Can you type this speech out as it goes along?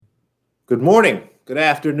Good morning, good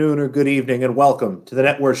afternoon, or good evening, and welcome to the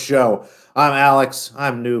Net Worth Show. I'm Alex.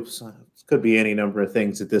 I'm Noops. Could be any number of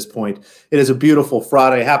things at this point. It is a beautiful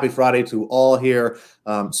Friday. Happy Friday to all here.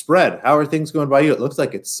 Spread, how are things going by you? It looks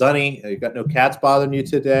like it's sunny. You got no cats bothering you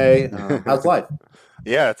today. How's life?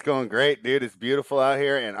 Yeah, it's going great, dude. It's beautiful out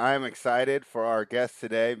here, and I'm excited for our guest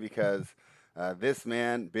today because this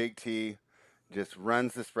man, Big T, just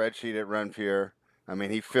runs the spreadsheet at Run Pure. I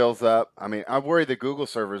mean, he fills up. I mean, I'm worried the Google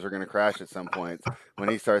servers are going to crash at some points when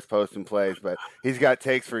he starts posting plays, but he's got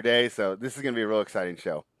takes for days, so this is going to be a real exciting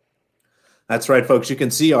show. That's right, folks. You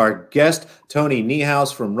can see our guest, Tony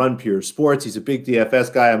Niehaus from Run Pure Sports. He's a big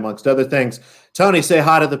DFS guy, amongst other things. Tony, say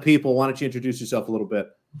hi to the people. Why don't you introduce yourself a little bit?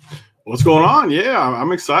 What's going on? Yeah,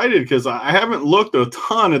 I'm excited because I haven't looked a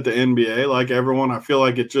ton at the NBA like everyone. I feel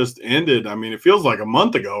like it just ended. I mean, it feels like a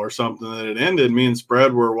month ago or something that it ended. Me and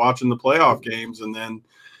Spread were watching the playoff games, and then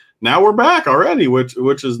now we're back already,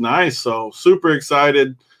 which is nice. So super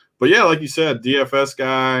excited. But yeah, like you said, DFS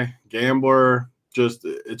guy, gambler, just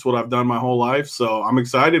it's what I've done my whole life. So I'm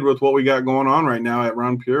excited with what we got going on right now at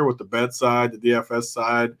Run Pure with the bet side, the DFS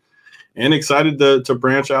side, and excited to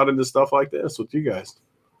branch out into stuff like this with you guys.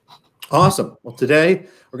 Awesome. Well, today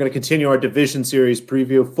we're going to continue our division series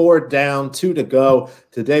preview. 4 down, 2 to go.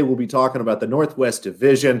 Today we'll be talking about the Northwest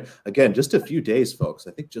Division. Again, just a few days, folks.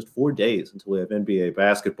 I think just 4 days until we have NBA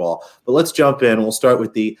basketball. But let's jump in. We'll start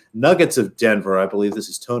with the Nuggets of Denver. I believe this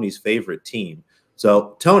is Tony's favorite team.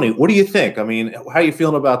 So, Tony, what do you think? I mean, how are you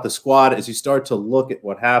feeling about the squad as you start to look at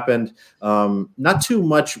what happened? Not too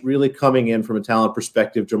much really coming in from a talent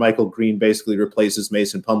perspective. JaMychal Green basically replaces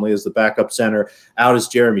Mason Plumlee as the backup center. Out is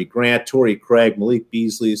Jeremy Grant, Torrey Craig, Malik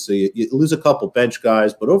Beasley. So you lose a couple bench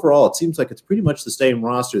guys, but overall it seems like it's pretty much the same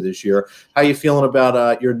roster this year. How are you feeling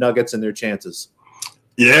about your Nuggets and their chances?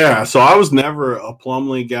 Yeah, so I was never a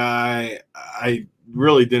Plumlee guy. I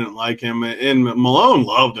really didn't like him, and Malone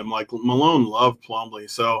loved him. Like Malone loved Plumlee.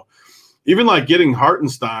 So even like getting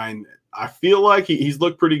Hartenstein, I feel like he's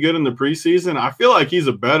looked pretty good in the preseason. I feel like he's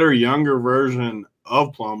a better, younger version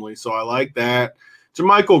of Plumlee. So I like that.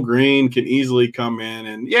 JaMychal Green can easily come in,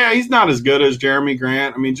 and yeah, he's not as good as Jeremy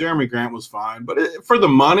Grant. I mean, Jeremy Grant was fine, but for the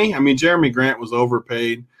money, I mean, Jeremy Grant was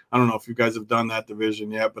overpaid. I don't know if you guys have done that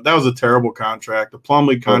division yet, but that was a terrible contract. The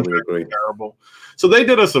Plumlee contract was terrible. So they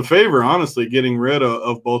did us a favor, honestly, getting rid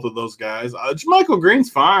of both of those guys. JaMychal Green's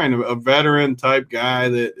fine, a veteran type guy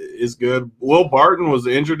that is good. Will Barton was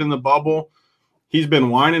injured in the bubble. He's been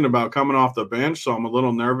whining about coming off the bench, so I'm a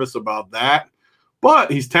little nervous about that.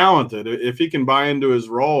 But he's talented. If he can buy into his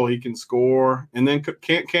role, he can score. And then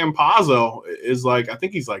Campazzo is like, I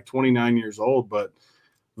think he's like 29 years old, but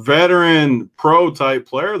veteran pro type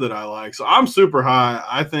player that I like. So I'm super high.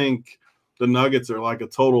 I think the Nuggets are like a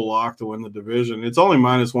total lock to win the division. It's only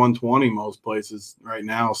minus 120 most places right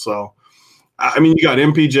now. So, I mean, you got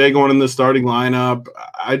MPJ going in the starting lineup.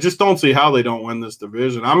 I just don't see how they don't win this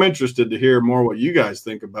division. I'm interested to hear more what you guys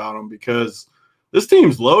think about them because this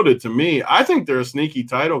team's loaded to me. I think they're a sneaky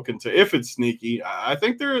title contender. If it's sneaky, I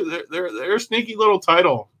think they're a sneaky little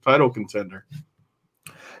title contender.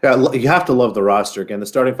 Yeah, you have to love the roster. Again, the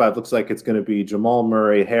starting five looks like it's going to be Jamal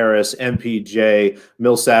Murray, Harris, MPJ,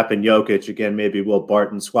 Millsap, and Jokic. Again, maybe Will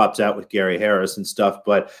Barton swaps out with Gary Harris and stuff.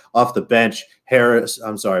 But off the bench,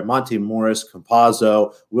 Monty Morris,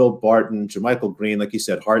 Campazzo, Will Barton, JaMychal Green, like you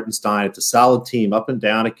said, Hartenstein. It's a solid team up and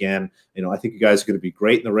down again. You know, I think you guys are going to be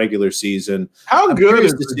great in the regular season. How good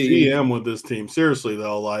is the GM with this team? Seriously,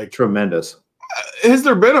 though, like tremendous. Has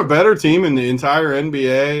there been a better team in the entire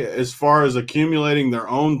NBA as far as accumulating their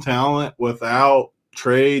own talent without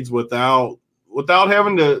trades, without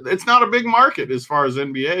having to? It's not a big market as far as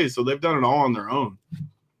NBA, so they've done it all on their own.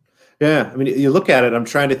 Yeah, I mean, you look at it, I'm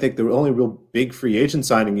trying to think the only real big free agent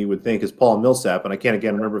signing you would think is Paul Millsap, and I can't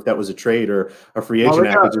again remember if that was a trade or a free agent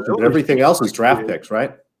acquisition, but everything else is draft picks,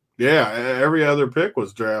 right? Yeah, every other pick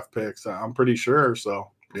was draft picks, I'm pretty sure,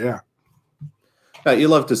 so yeah. You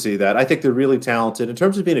love to see that. I think they're really talented. In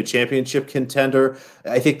terms of being a championship contender,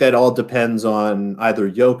 I think that all depends on either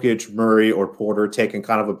Jokic, Murray, or Porter taking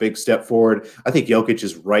kind of a big step forward. I think Jokic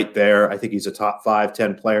is right there. I think he's a top 5,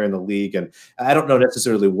 10 player in the league. And I don't know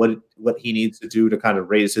necessarily what he needs to do to kind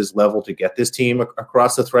of raise his level to get this team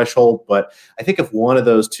across the threshold. But I think if one of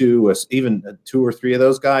those two, even 2 or 3 of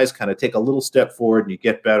those guys kind of take a little step forward and you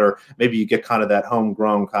get better, maybe you get kind of that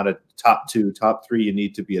homegrown kind of top 2, top 3, you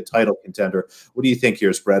need to be a title contender. What do you think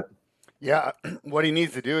here, Spread? Yeah, what he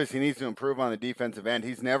needs to do is he needs to improve on the defensive end.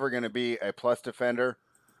 He's never going to be a plus defender,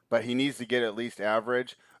 but he needs to get at least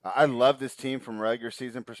average. I love this team from a regular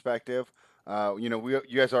season perspective. You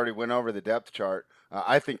guys already went over the depth chart.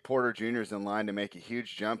 I think Porter Jr. is in line to make a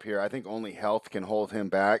huge jump here. I think only health can hold him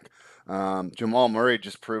back. Jamal Murray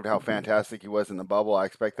just proved how fantastic he was in the bubble. I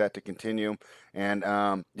expect that to continue. And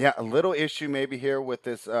yeah, a little issue maybe here with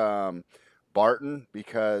this Barton,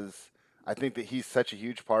 because I think that he's such a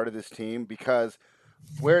huge part of this team. Because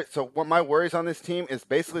what my worries on this team is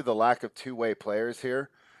basically the lack of two-way players here.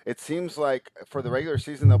 It seems like for the regular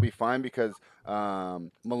season they'll be fine because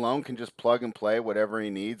Malone can just plug and play whatever he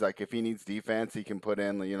needs. Like if he needs defense, he can put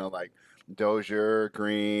in, like Dozier,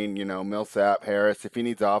 Green, Millsap, Harris. If he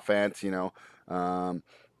needs offense, run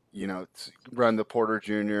the Porter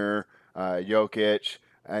Jr., Jokic,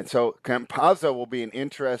 and so Campazzo will be an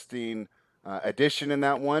interesting addition in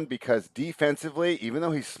that one, because defensively, even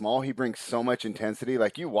though he's small, he brings so much intensity.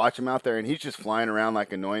 Like you watch him out there and he's just flying around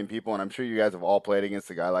like annoying people. And I'm sure you guys have all played against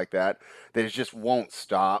a guy like that it just won't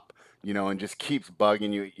stop, and just keeps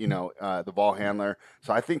bugging you, the ball handler.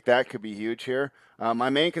 So I think that could be huge here. My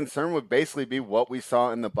main concern would basically be what we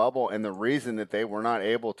saw in the bubble, and the reason that they were not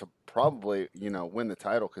able to probably, win the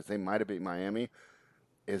title, because they might have beat Miami,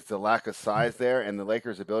 is the lack of size there and the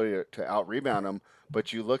Lakers' ability to out-rebound them.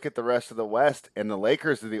 But you look at the rest of the West, and the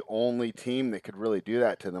Lakers are the only team that could really do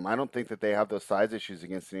that to them. I don't think that they have those size issues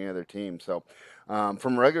against any other team. So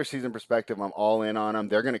from a regular season perspective, I'm all in on them.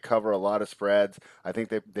 They're going to cover a lot of spreads. I think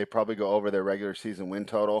they probably go over their regular season win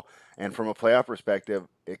total. And from a playoff perspective,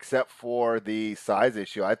 except for the size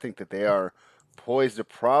issue, I think that they are poised to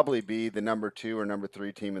probably be the number 2 or number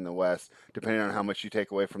 3 team in the West, depending on how much you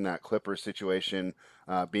take away from that Clippers situation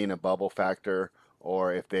being a bubble factor,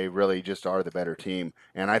 or if they really just are the better team.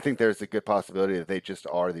 And I think there's a good possibility that they just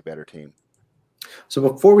are the better team. So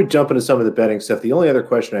before we jump into some of the betting stuff, the only other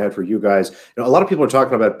question I had for you guys, a lot of people are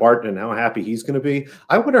talking about Barton and how happy he's going to be.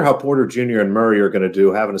 I wonder how Porter Jr. and Murray are going to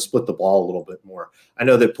do having to split the ball a little bit more. I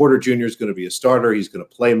know that Porter Jr. is going to be a starter. He's going to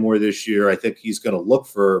play more this year. I think he's going to look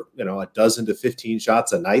for, a dozen to 15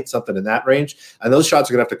 shots a night, something in that range. And those shots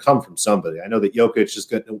are going to have to come from somebody. I know that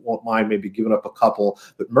Jokic won't mind maybe giving up a couple,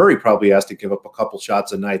 but Murray probably has to give up a couple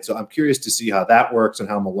shots a night. So I'm curious to see how that works and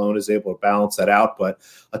how Malone is able to balance that out. But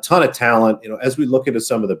a ton of talent, as we look into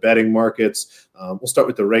some of the betting markets, we'll start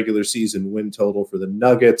with the regular season win total for the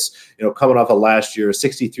Nuggets. Coming off of last year, a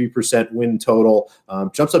 63% win total,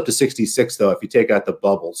 jumps up to 66 though if you take out the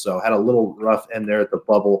bubble. So had a little rough end there at the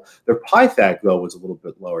bubble. Their Pythag though was a little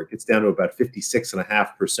bit lower. It gets down to about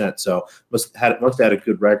 56.5%. So must have had a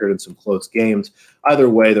good record in some close games. Either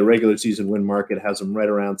way, the regular season win market has them right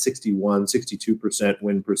around 62%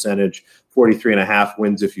 win percentage, 43.5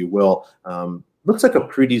 wins if you will. Looks like a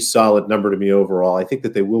pretty solid number to me overall. I think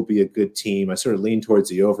that they will be a good team. I sort of lean towards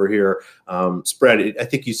the over here. Spread, I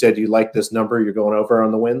think you said you like this number. You're going over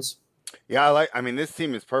on the wins? Yeah, this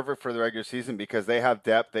team is perfect for the regular season because they have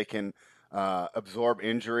depth. They can absorb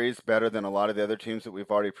injuries better than a lot of the other teams that we've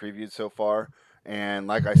already previewed so far. And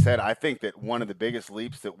like I said, I think that one of the biggest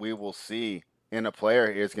leaps that we will see in a player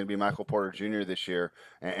is going to be Michael Porter Jr. this year.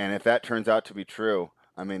 And if that turns out to be true,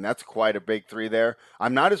 that's quite a big 3 there.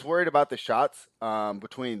 I'm not as worried about the shots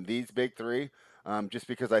between these big 3, just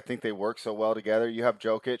because I think they work so well together. You have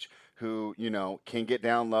Jokic, who, can get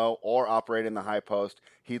down low or operate in the high post.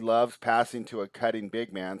 He loves passing to a cutting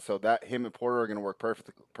big man, so that him and Porter are going to work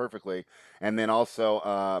perfectly. And then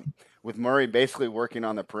also with Murray basically working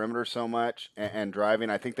on the perimeter so much and driving,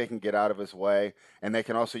 I think they can get out of his way. And they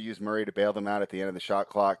can also use Murray to bail them out at the end of the shot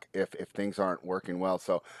clock if things aren't working well.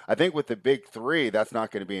 So I think with the big 3, that's not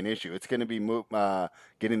going to be an issue. It's going to be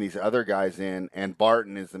getting these other guys in, and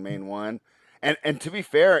Barton is the main one. And to be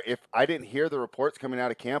fair, if I didn't hear the reports coming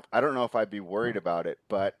out of camp, I don't know if I'd be worried about it.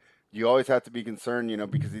 But you always have to be concerned,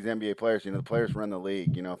 because these NBA players, the players run the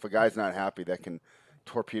league. If a guy's not happy, that can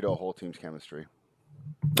torpedo a whole team's chemistry.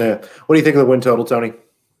 Yeah. What do you think of the win total, Tony?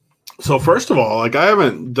 So first of all, I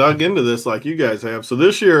haven't dug into this like you guys have. So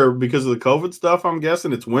this year, because of the COVID stuff, I'm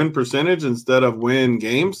guessing it's win percentage instead of win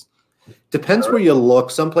games. Depends where you look.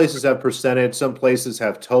 Some places have percentage. Some places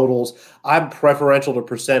have totals. I'm preferential to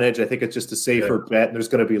percentage. I think it's just a safer bet. And there's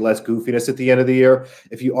going to be less goofiness at the end of the year.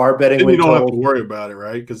 If you are betting, you don't have to worry about it,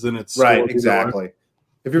 right? Because then it's right. Exactly.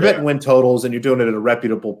 If you're betting win totals and you're doing it at a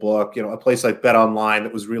reputable book, a place like Bet Online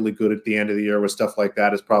that was really good at the end of the year with stuff like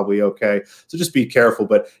that is probably okay. So just be careful.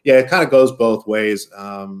 But yeah, it kind of goes both ways.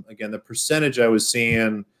 Again, the percentage I was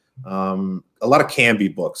seeing. A lot of Canby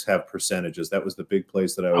books have percentages. That was the big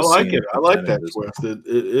place that I was seeing. I like that twist.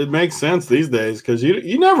 It makes sense these days because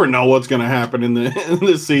you never know what's going to happen in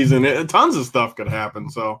this season. Tons of stuff could happen.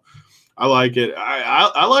 So I like it.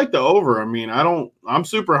 I like the over. I'm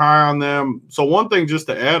super high on them. So one thing just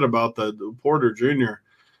to add about the Porter Jr.,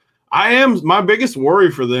 my biggest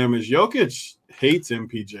worry for them is Jokic hates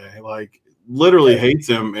MPJ. literally hates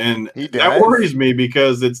him, and that worries me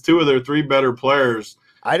because it's two of their three better players.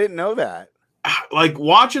 I didn't know that. Like,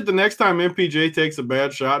 watch it the next time MPJ takes a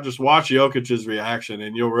bad shot. Just watch Jokic's reaction,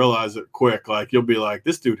 and you'll realize it quick. Like, you'll be like,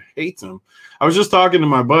 this dude hates him. I was just talking to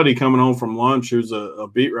my buddy coming home from lunch, who's a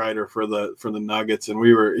beat writer for the Nuggets, and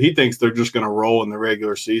he thinks they're just going to roll in the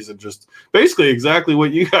regular season. Just basically exactly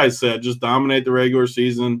what you guys said. Just dominate the regular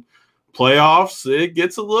season. Playoffs, it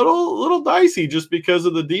gets a little dicey just because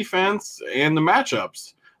of the defense and the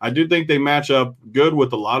matchups. I do think they match up good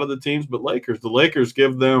with a lot of the teams, but the Lakers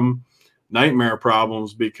give them nightmare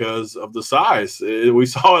problems because of the size. We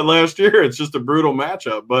saw it last year. It's just a brutal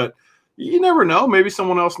matchup, but you never know. Maybe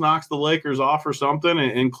someone else knocks the Lakers off or something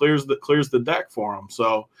and clears the deck for them.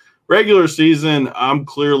 So regular season, I'm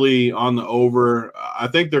clearly on the over. I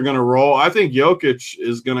think they're going to roll. I think Jokic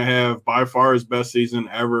is going to have by far his best season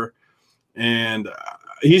ever, and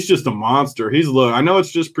he's just a monster. I know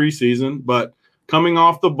it's just preseason, but coming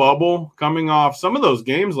off the bubble, coming off some of those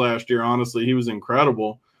games last year, honestly, he was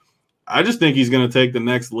incredible. I just think he's going to take the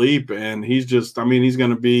next leap, and he's going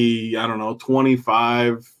to be,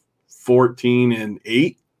 25, 14, and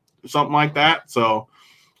 8, something like that. So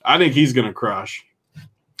I think he's going to crush.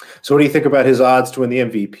 So what do you think about his odds to win the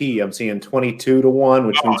MVP? I'm seeing 22-1,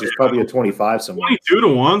 which means there's probably a 25 somewhere.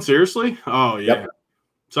 22-1, seriously? Oh, yeah. Yep.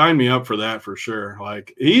 Sign me up for that for sure.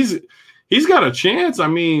 Like, he's got a chance. I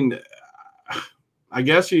mean, I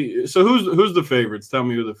guess so who's the favorites? Tell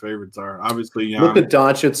me who the favorites are. Obviously, Giannis. Luka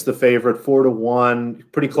Doncic, the favorite, 4-1,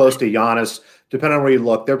 pretty close to Giannis. Depending on where you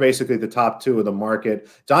look, they're basically the top two of the market.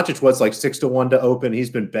 Doncic was like 6-1 to open. He's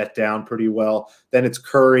been bet down pretty well. Then it's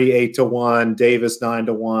Curry 8-1, Davis 9-1,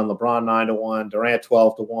 LeBron 9-1, Durant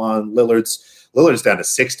 12-1, Lillard's down to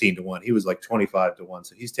 16-1. He was like 25-1,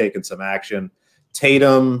 so he's taking some action.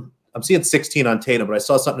 Tatum, I'm seeing 16 on Tatum, but I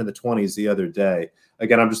saw something in the 20s the other day.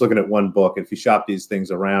 Again, I'm just looking at one book. If you shop these things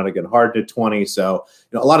around, again, Harden at 20. So,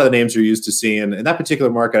 a lot of the names you're used to seeing. In that particular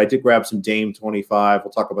market, I did grab some Dame 25.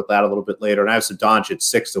 We'll talk about that a little bit later. And I have some Doncic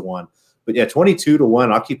 6-1. But yeah,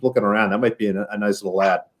 22-1. I'll keep looking around. That might be a nice little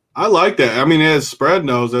ad. I like that. I mean, as Spread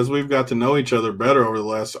knows, as we've got to know each other better over the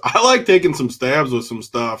last, I like taking some stabs with some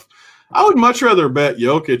stuff. I would much rather bet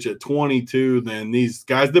Jokic at 22 than these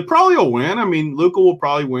guys that probably will win. I mean, Luka will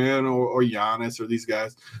probably win or Giannis or these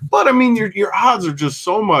guys. But, I mean, your odds are just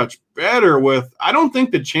so much better with – I don't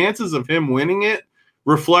think the chances of him winning it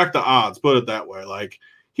reflect the odds, put it that way. Like,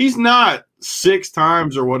 he's not 6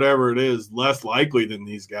 times or whatever it is less likely than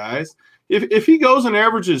these guys. If he goes and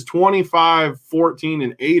averages 25, 14,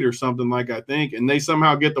 and 8 or something like I think, and they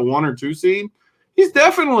somehow get the 1 or 2 seed, he's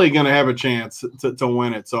definitely going to have a chance to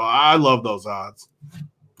win it. So I love those odds.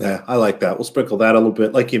 Yeah, I like that. We'll sprinkle that a little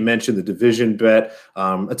bit. Like you mentioned, the division bet.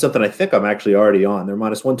 It's something I think I'm actually already on. They're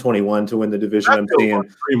minus 121 to win the division. I'm seeing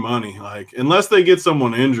free money. Like, unless they get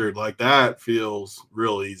someone injured, like that feels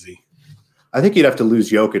real easy. I think you'd have to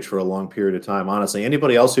lose Jokic for a long period of time, honestly.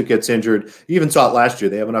 Anybody else who gets injured, you even saw it last year,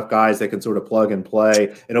 they have enough guys that can sort of plug and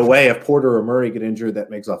play. In a way, if Porter or Murray get injured, that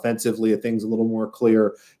makes offensively things a little more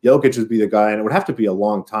clear. Jokic would be the guy, and it would have to be a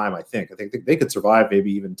long time, I think. I think they could survive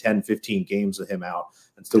maybe even 10, 15 games of him out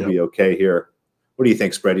and still be okay here. What do you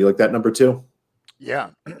think, Spread? You like that number 2? Yeah.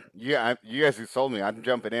 Yeah, you guys who sold me, I'm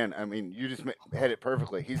jumping in. I mean, you just had it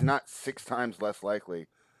perfectly. He's not 6 times less likely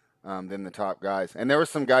than the top guys. And there were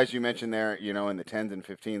some guys you mentioned there, in the 10s and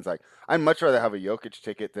 15s. Like, I'd much rather have a Jokic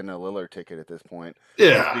ticket than a Lillard ticket at this point.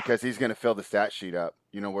 Yeah. Because he's going to fill the stat sheet up.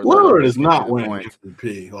 Where Lillard is not winning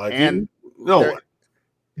MVP. Like, and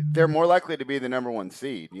they're more likely to be the number 1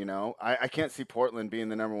 seed. I can't see Portland being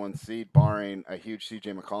the number 1 seed, barring a huge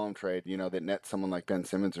CJ McCollum trade, that nets someone like Ben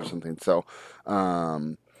Simmons or something. So,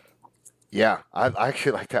 yeah, I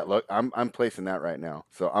actually like that look. I'm placing that right now.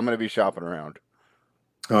 So I'm going to be shopping around.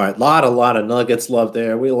 All right, a lot of Nuggets love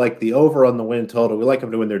there. We like the over on the win total. We like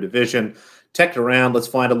them to win their division. Check it around. Let's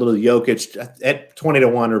find a little Jokic at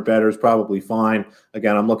 20-1 or better is probably fine.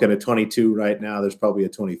 Again, I'm looking at 22 right now. There's probably a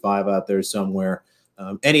 25 out there somewhere.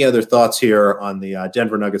 Any other thoughts here on the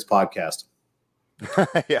Denver Nuggets podcast?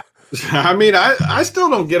 Yeah. I mean, I still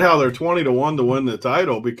don't get how they're 20-1 to win the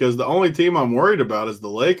title because the only team I'm worried about is the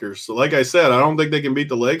Lakers. So like I said, I don't think they can beat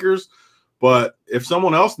the Lakers. But if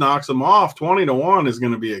someone else knocks them off, 20-1 is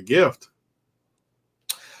going to be a gift.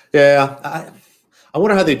 Yeah, I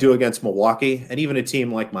wonder how they do against Milwaukee and even a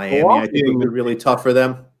team like Miami. I think it would be really tough for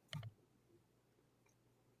them.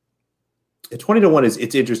 20-1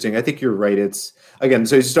 it's interesting. I think you're right. It's again,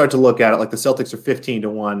 so you start to look at it like the Celtics are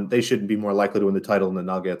 15-1. They shouldn't be more likely to win the title than the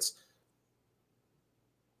Nuggets.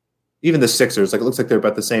 Even the Sixers, like it looks like they're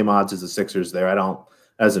about the same odds as the Sixers there.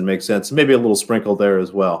 Doesn't make sense. Maybe a little sprinkle there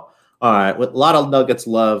as well. All right, with a lot of Nuggets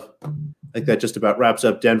love. I think that just about wraps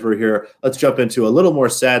up Denver here. Let's jump into a little more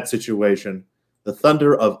sad situation. The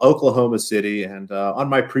Thunder of Oklahoma City. And on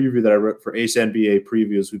my preview that I wrote for Ace NBA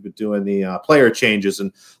Previews, we've been doing the player changes.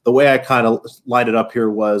 And the way I kind of lined it up here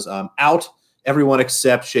was out everyone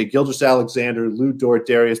except Shai Gilgeous-Alexander, Lou Dort,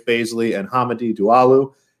 Darius Bazley, and Hamidou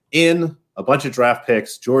Diallo. In a bunch of draft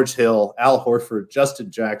picks, George Hill, Al Horford, Justin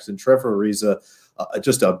Jackson, Trevor Ariza.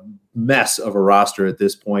 Just a mess of a roster at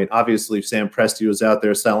this point. Obviously, Sam Presti was out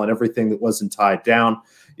there selling everything that wasn't tied down.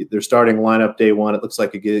 Their starting lineup day one, it looks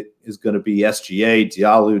like it is going to be SGA,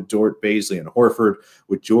 Diallo, Dort, Bazley, and Horford,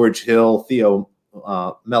 with George Hill, Theo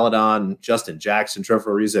Maledon, Justin Jackson,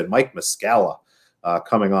 Trevor Ariza, and Mike Muscala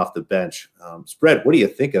coming off the bench. Spread, what do you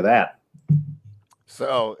think of that?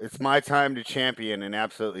 So it's my time to champion an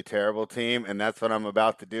absolutely terrible team, and that's what I'm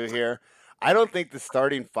about to do here. I don't think the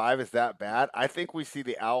starting five is that bad. I think we see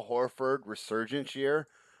the Al Horford resurgence year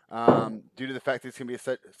due to the fact that it's going to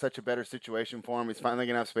be such a better situation for him. He's finally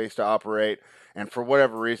going to have space to operate. And for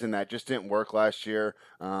whatever reason, that just didn't work last year.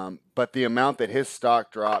 But the amount that his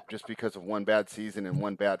stock dropped just because of one bad season and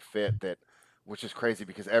one bad fit, which is crazy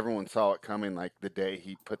because everyone saw it coming like the day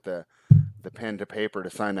he put the pen to paper to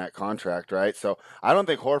sign that contract, right? So I don't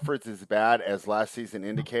think Horford's as bad as last season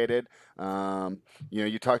indicated.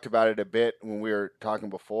 You talked about it a bit when we were talking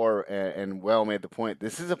before, and well made the point.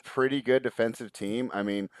 This is a pretty good defensive team. I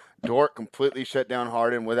mean, Dort completely shut down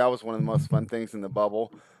Harden. Well, that was one of the most fun things in the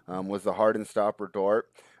bubble, was the Harden stopper Dort.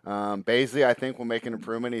 Bazley, I think, will make an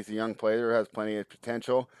improvement. He's a young player who has plenty of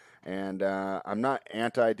potential, and I'm not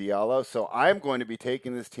anti-Diallo, so I'm going to be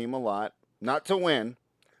taking this team a lot, not to win,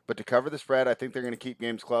 but to cover the spread. I think they're going to keep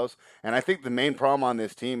games close, and I think the main problem on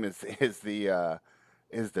this team is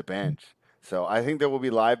the bench. So I think there will be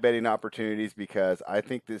live betting opportunities because I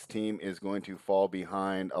think this team is going to fall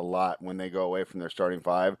behind a lot when they go away from their starting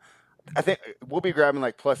five. I think we'll be grabbing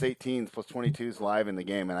like plus 18s, plus 22s live in the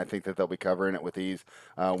game, and I think that they'll be covering it with ease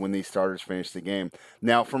when these starters finish the game.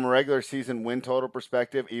 Now, from a regular season win total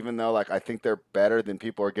perspective, even though I think they're better than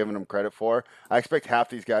people are giving them credit for, I expect half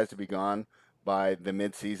these guys to be gone by the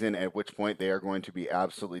midseason, at which point they are going to be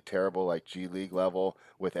absolutely terrible, like G League level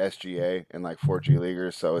with SGA and like 4 G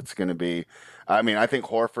Leaguers. So it's going to be, I mean, I think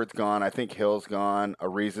Horford's gone. I think Hill's gone.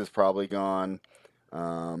 Ariza's probably gone.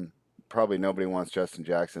 Probably nobody wants Justin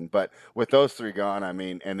Jackson. But with those three gone, I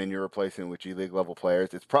mean, and then you're replacing with G League level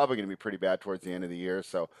players, it's probably going to be pretty bad towards the end of the year.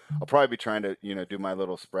 So I'll probably be trying to, do my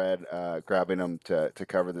little spread, grabbing them to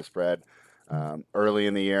cover the spread early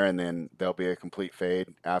in the year, and then there'll be a complete fade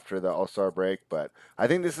after the All-Star break. But I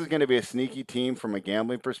think this is going to be a sneaky team from a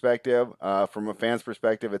gambling perspective. From a fan's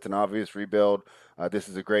perspective, it's an obvious rebuild. This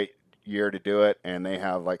is a great year to do it, and they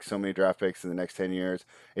have like so many draft picks in the next 10 years.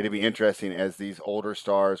 It'll be interesting as these older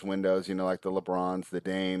stars windows, like the LeBrons, the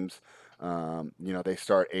Dames, they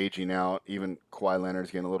start aging out. Even Kawhi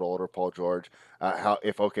Leonard's getting a little older, Paul George. How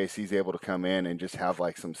if OKC's able to come in and just have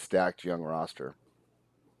like some stacked young roster.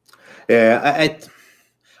 Yeah,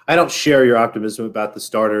 I don't share your optimism about the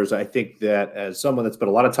starters. I think that as someone that spent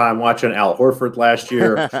a lot of time watching Al Horford last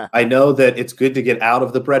year, I know that it's good to get out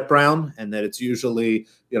of the Brett Brown, and that it's usually,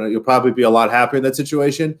 you'll probably be a lot happier in that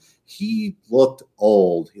situation. He looked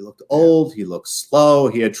old. He looked old. He looked slow.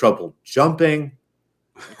 He had trouble jumping.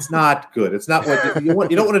 It's not good. It's not what you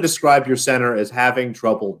want. You don't want to describe your center as having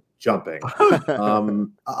trouble jumping.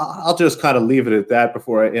 I'll just kind of leave it at that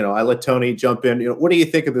before I let Tony jump in. What do you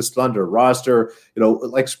think of this Thunder roster?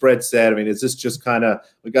 Like Spread said, I mean, is this just kind of,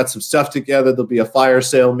 we got some stuff together, there'll be a fire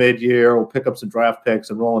sale mid-year, we'll pick up some draft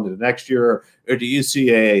picks and roll into the next year? Or do you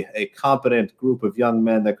see a competent group of young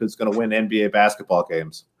men that is going to win NBA basketball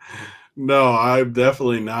games? No, I'm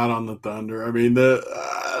definitely not on the Thunder. I mean,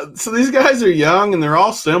 so these guys are young and they're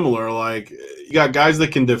all similar. Like, you got guys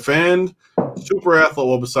that can defend, super athletic.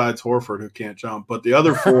 Well, besides Horford, who can't jump, but the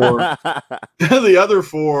other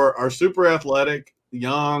four, are super athletic,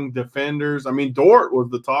 young defenders. I mean, Dort was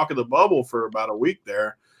the talk of the bubble for about a week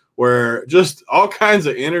there, where just all kinds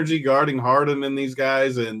of energy guarding Harden and these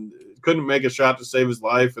guys, and couldn't make a shot to save his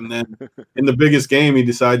life. And then in the biggest game, he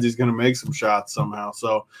decides he's going to make some shots somehow.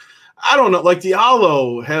 So I don't know. Like,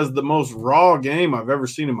 Diallo has the most raw game I've ever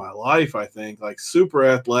seen in my life, I think. Like, super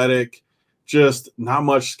athletic, just not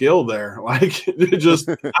much skill there. Like, just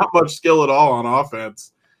not much skill at all on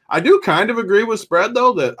offense. I do kind of agree with Spread,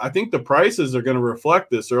 though, that I think the prices are going to reflect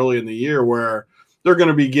this early in the year, where they're going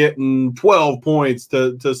to be getting 12 points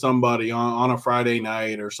to somebody on a Friday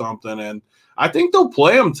night or something. And I think they'll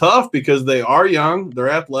play them tough because they are young. They're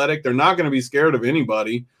athletic. They're not going to be scared of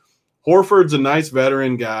anybody. Horford's a nice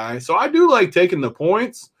veteran guy. So I do like taking the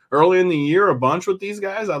points early in the year a bunch with these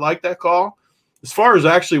guys. I like that call. As far as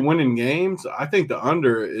actually winning games, I think the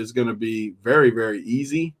under is going to be very, very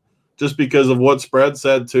easy just because of what spread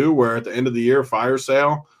said too, where at the end of the year, fire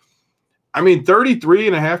sale. I mean,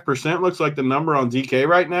 33.5% looks like the number on DK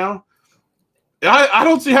right now. I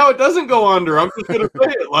don't see how it doesn't go under. I'm just going to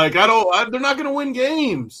say it. Like, they're not going to win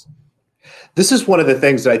games. This is one of the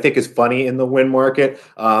things that I think is funny in the win market.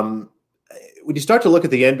 When you start to look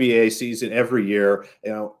at the NBA season every year,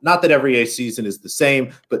 not that every season is the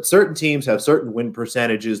same, but certain teams have certain win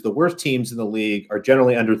percentages. The worst teams in the league are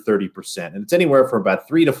generally under 30%, and it's anywhere from about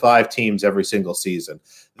 3 to 5 teams every single season.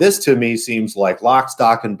 This, to me, seems like lock,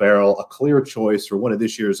 stock, and barrel, a clear choice for one of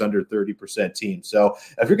this year's under 30% teams. So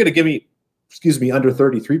if you're going to give me, under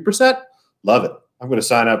 33%, love it. I'm going to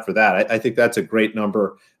sign up for that. I think that's a great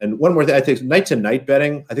number. And one more thing, I think night-to-night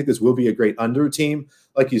betting, I think this will be a great under team.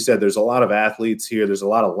 Like you said, there's a lot of athletes here. There's a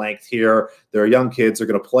lot of length here. There are young kids. They're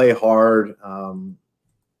going to play hard.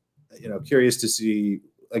 Curious to see,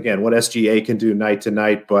 again, what SGA can do night to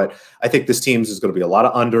night. But I think this team is going to be a lot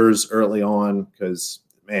of unders early on because,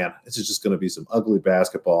 man, this is just going to be some ugly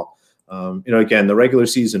basketball. Again, the regular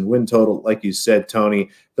season win total, like you said, Tony,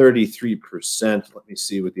 33%. Let me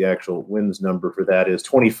see what the actual wins number for that is.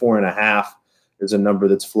 24.5 is a number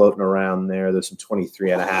that's floating around there. There's some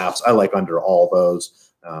 23.5s. I like under all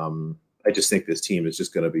those. I just think this team is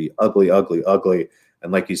just going to be ugly, ugly, ugly.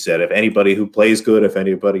 And like you said, if anybody who plays good, if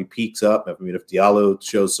anybody peaks up, if Diallo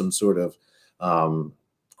shows some sort of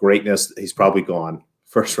greatness, he's probably gone.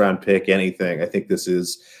 First round pick, anything. I think this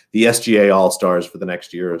is the SGA All-Stars for the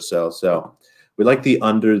next year or so. So we like the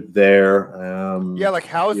under there.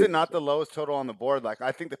 How is it not the lowest total on the board? Like,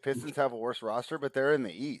 I think the Pistons have a worse roster, but they're in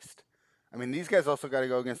the East. I mean, these guys also got to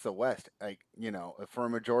go against the West, for a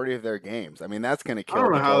majority of their games. I mean, that's going to kill. I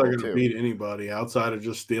don't know how they're going to beat anybody outside of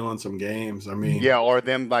just stealing some games. I mean, or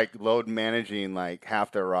them load managing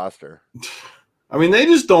half their roster. I mean, they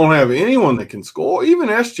just don't have anyone that can score. Even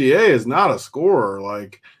SGA is not a scorer.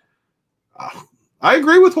 I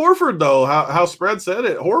agree with Horford, though, how spread said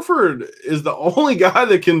it. Horford is the only guy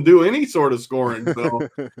that can do any sort of scoring. So,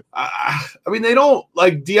 I mean, they don't –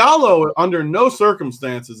 Diallo, under no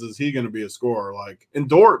circumstances is he going to be a scorer. And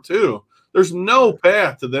Dort, too. There's no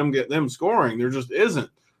path to them scoring. There just isn't.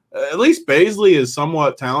 At least Bazley is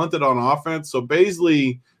somewhat talented on offense. So,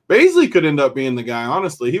 Bazley could end up being the guy,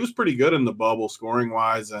 honestly. He was pretty good in the bubble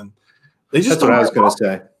scoring-wise, and they just – That's what I was going to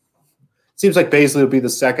say. Seems like Bazley will be the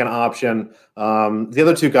second option. The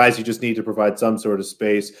other two guys, you just need to provide some sort of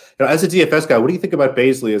space. As a DFS guy, what do you think about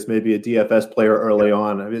Bazley as maybe a DFS player early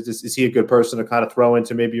on? I mean, is he a good person to kind of throw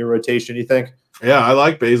into maybe a rotation, you think? Yeah, I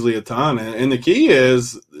like Bazley a ton. And the key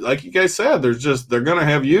is, like you guys said, they're going to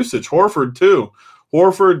have usage. Horford, too.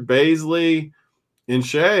 Horford, Bazley, and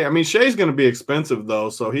Shea. I mean, Shea's going to be expensive, though,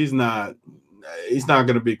 so he's not going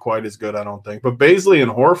to be quite as good, I don't think. But Bazley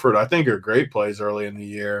and Horford, I think, are great plays early in the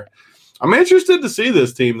year. I'm interested to see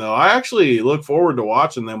this team, though. I actually look forward to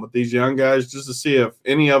watching them with these young guys just to see if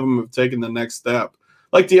any of them have taken the next step.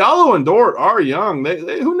 Diallo and Dort are young.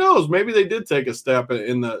 They who knows? Maybe they did take a step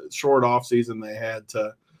in the short offseason they had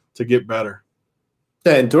to get better.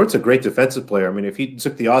 Yeah, and Dort's a great defensive player. I mean, if he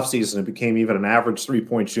took the offseason and became even an average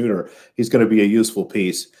three-point shooter, he's going to be a useful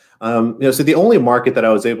piece. So the only market that I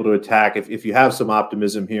was able to attack, if you have some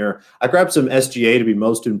optimism here, I grabbed some SGA to be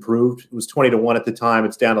most improved. It was 20-1 at the time.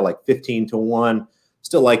 It's down to 15-1.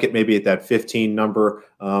 Still like it maybe at that 15 number.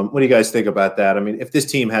 What do you guys think about that? I mean, if this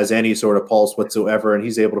team has any sort of pulse whatsoever and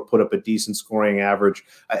he's able to put up a decent scoring average,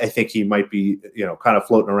 I think he might be, kind of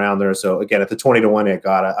floating around there. So again, at the 20-1 I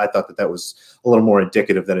got, I thought that was a little more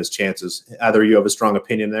indicative than his chances. Either you have a strong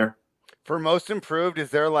opinion there? For most improved,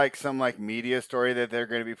 is there some media story that they're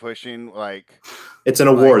going to be pushing? It's an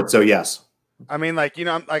award, so yes. I mean,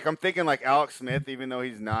 I'm thinking Alex Smith, even though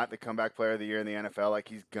he's not the comeback player of the year in the NFL,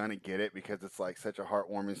 he's gonna get it because it's such a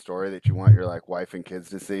heartwarming story that you want your wife and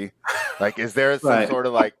kids to see. Is there some sort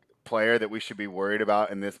of player that we should be worried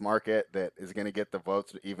about in this market that is going to get the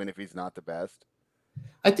votes even if he's not the best?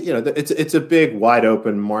 It's a big, wide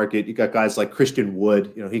open market. You got guys like Christian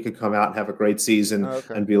Wood. He could come out and have a great season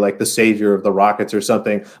and be the savior of the Rockets or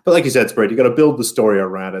something. But like you said, Spread, you got to build the story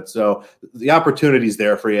around it. So the opportunity's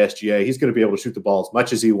there for SGA. He's going to be able to shoot the ball as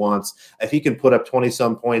much as he wants. If he can put up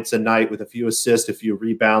 20-some points a night with a few assists, a few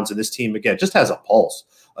rebounds, and this team again just has a pulse.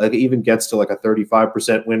 It even gets to a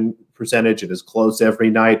 35% win percentage and is close every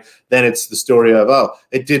night. Then it's the story of,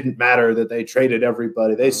 it didn't matter that they traded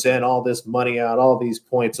everybody. They sent all this money out, all these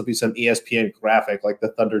points. There'll be some ESPN graphic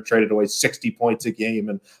the Thunder traded away 60 points a game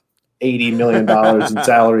and $80 million in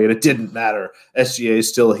salary, and it didn't matter. SGA is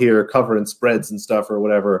still here covering spreads and stuff or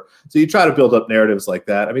whatever. So you try to build up narratives like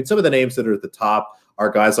that. I mean, some of the names that are at the top are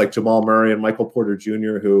guys like Jamal Murray and Michael Porter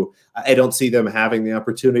Jr., who I don't see them having the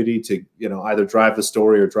opportunity to, either drive the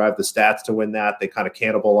story or drive the stats to win that. They kind of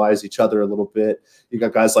cannibalize each other a little bit. You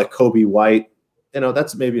got guys like Kobe White.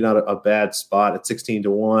 That's maybe not a bad spot at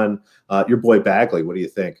 16-1. Your boy Bagley, what do you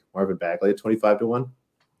think? Marvin Bagley at 25-1?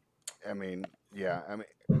 I mean, yeah. I mean,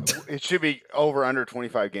 it should be over under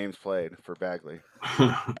 25 games played for Bagley.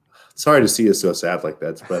 Sorry to see you so sad like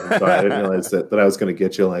that, but I'm sorry. I didn't realize that I was going to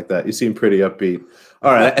get you like that. You seem pretty upbeat.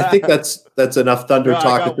 All right, I think that's enough Thunder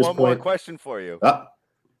talk at this point. One more question for you.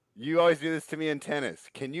 You always do this to me in tennis.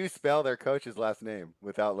 Can you spell their coach's last name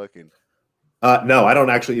without looking? No, I don't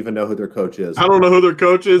actually even know who their coach is. I don't know who their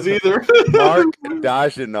coach is either. Mark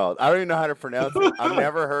Dagenalt. I don't even know how to pronounce it. I've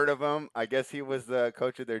never heard of him. I guess he was the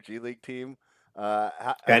coach of their G League team.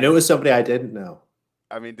 I knew it was somebody I didn't know.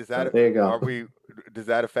 I mean, does that there you go. Does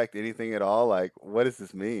that affect anything at all? Like, what does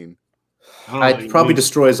this mean? It probably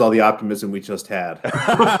destroys all the optimism we just had.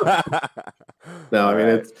 No, I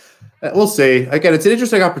mean, we'll see. Again, it's an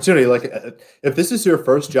interesting opportunity. Like, if this is your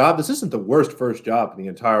first job, this isn't the worst first job in the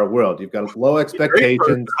entire world. You've got low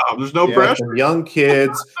expectations. There's no pressure. Young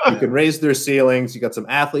kids, you can raise their ceilings. You got some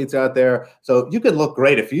athletes out there, so you can look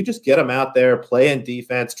great if you just get them out there playing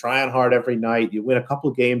defense, trying hard every night. You win a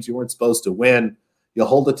couple of games you weren't supposed to win. You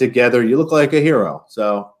hold it together. You look like a hero.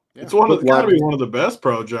 So. Yeah. It's got to be one of the best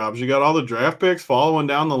pro jobs. You got all the draft picks following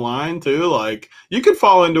down the line too. Like, you could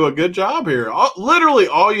fall into a good job here. Literally,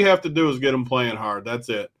 all you have to do is get them playing hard. That's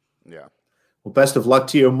it. Yeah. Well, best of luck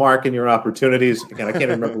to you, Mark, and your opportunities. Again, I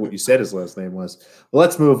can't remember what you said his last name was. Well,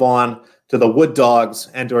 let's move on to the Wood Dogs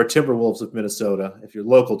and our Timberwolves of Minnesota. If you're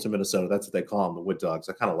local to Minnesota, that's what they call them, the Wood Dogs.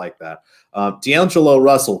 I kind of like that. D'Angelo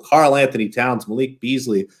Russell, Karl Anthony Towns, Malik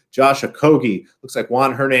Beasley, Josh Okogie. Looks like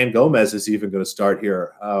Juan Hernan Gomez is even going to start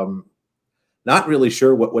here. Not really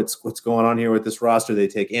sure what's going on here with this roster. They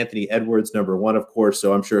take Anthony Edwards, number one, of course,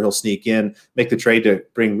 so I'm sure he'll sneak in, make the trade to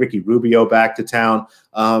bring Ricky Rubio back to town.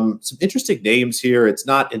 Some interesting names here. It's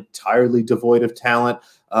not entirely devoid of talent,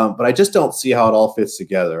 but I just don't see how it all fits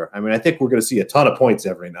together. I mean, I think we're going to see a ton of points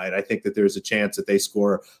every night. I think that there's a chance that they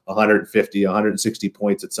score 150, 160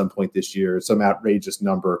 points at some point this year, some outrageous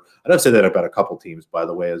number. I don't say that about a couple teams, by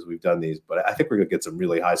the way, as we've done these, but I think we're going to get some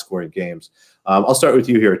really high-scoring games. I'll start with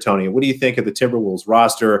you here, Tony. What do you think of the Timberwolves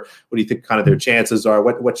roster? What do you think kind of their chances are?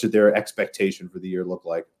 What should their expectation for the year look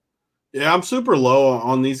like? Yeah, I'm super low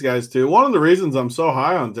on these guys too. One of the reasons I'm so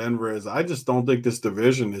high on Denver is I just don't think this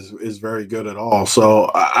division is very good at all.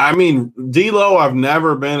 So, I mean, D'Lo, I've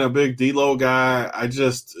never been a big D'Lo guy.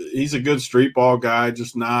 He's a good street ball guy,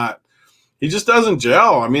 he just doesn't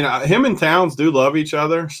gel. I mean, him and Towns do love each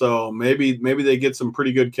other, so maybe they get some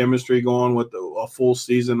pretty good chemistry going with a full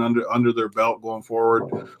season under their belt going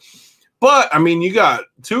forward. But, I mean, you got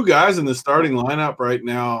two guys in the starting lineup right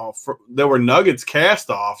now that were Nuggets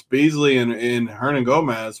cast-offs, Beasley and Hernan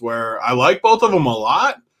Gomez, where I like both of them a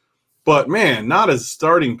lot, but, man, not as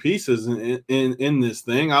starting pieces in this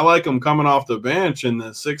thing. I like them coming off the bench in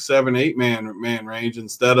the 6, 7, 8-man range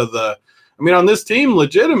instead of on this team,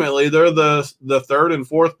 legitimately, they're the third and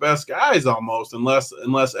fourth best guys almost,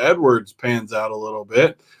 unless Edwards pans out a little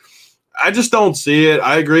bit. I just don't see it.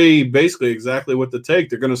 I agree basically exactly with the take.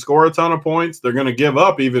 They're going to score a ton of points. They're going to give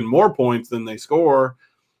up even more points than they score.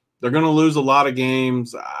 They're going to lose a lot of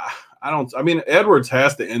games. Edwards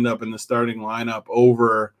has to end up in the starting lineup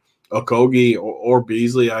over Okogie or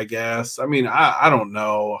Beasley, I guess. I mean, I don't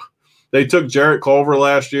know. They took Jarrett Culver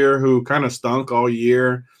last year, who kind of stunk all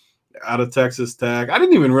year out of Texas Tech. I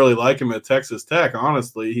didn't even really like him at Texas Tech,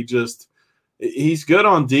 honestly. He's good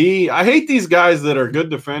on D. I hate these guys that are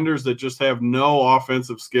good defenders that just have no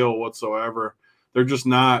offensive skill whatsoever. They're just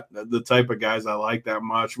not the type of guys I like that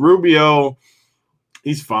much. Rubio,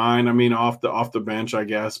 he's fine. I mean, off the bench, I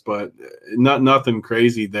guess, but nothing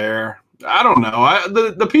crazy there. I don't know.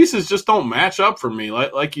 The pieces just don't match up for me,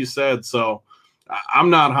 like you said. So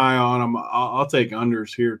I'm not high on them. I'll take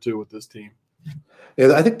unders here too with this team.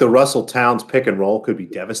 Yeah, I think the Russell Towns pick and roll could be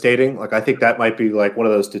devastating. Like, I think that might be like one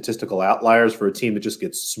of those statistical outliers for a team that just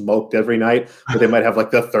gets smoked every night, but they might have like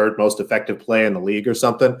the third most effective play in the league or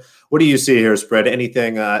something. What do you see here, Spread?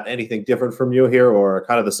 Anything different from you here, or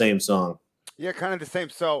kind of the same song? Yeah, kind of the same.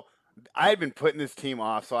 So I had been putting this team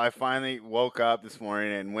off, so I finally woke up this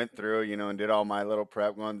morning and went through, and did all my little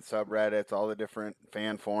prep, going to subreddits, all the different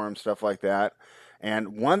fan forums, stuff like that.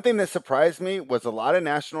 And one thing that surprised me was a lot of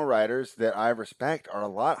national writers that I respect are a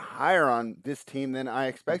lot higher on this team than I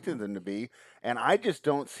expected them to be. And I just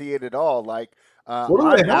don't see it at all. Like,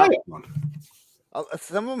 what do they have on?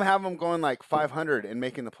 Some of them have them going like 500 and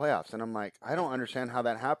making the playoffs, and I'm like, I don't understand how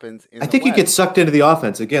that happens in I the think you West. get sucked into the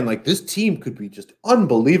offense again. Like this team could be just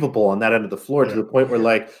unbelievable on that end of the floor to the point where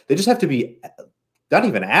like they just have to be not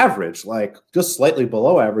even average, like just slightly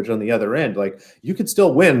below average on the other end. Like you could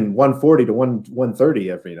still win 140 to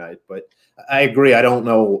 130 every night. But I agree. I don't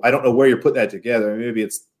know where you're putting that together. Maybe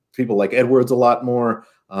it's people like Edwards a lot more.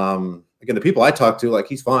 Again, the people I talk to, like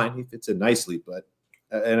he's fine. He fits in nicely, but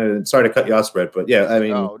and sorry to cut you off, Spread, but yeah, I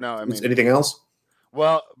mean, Oh no, I mean, anything else?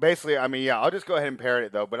 well, basically, I mean, yeah, I'll just go ahead and parrot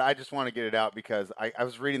it though, but I just want to get it out because I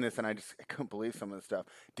was reading this and I couldn't believe some of the stuff.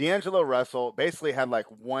 D'Angelo Russell basically had like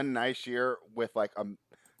one nice year with like a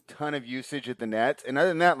ton of usage at the Nets, and other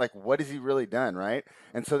than that, like, what has he really done, right?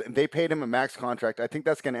 And so they paid him a max contract. I think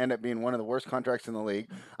that's going to end up being one of the worst contracts in the league.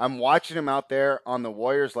 I'm watching him out there on the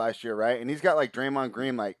Warriors last year, right? And he's got like Draymond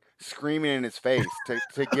Green like screaming in his face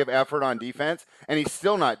to give effort on defense, and he's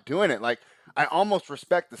still not doing it. Like, I almost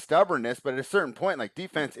respect the stubbornness, but at a certain point, like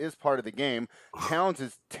defense is part of the game. Towns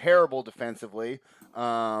is terrible defensively.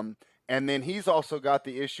 And then he's also got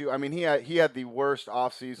the issue. I mean, he had the worst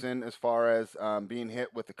offseason as far as being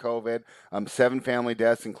hit with the COVID, 7 family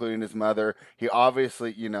deaths, including his mother. He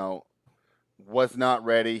obviously, was not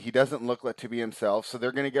ready. He doesn't look like to be himself, so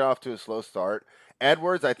they're going to get off to a slow start.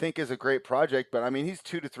 Edwards, I think, is a great project, but I mean, he's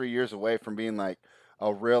 2 to 3 years away from being like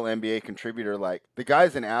a real NBA contributor. Like the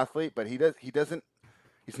guy's an athlete, but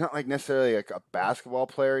he's not like necessarily like a basketball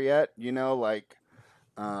player yet.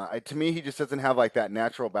 To me, he just doesn't have like that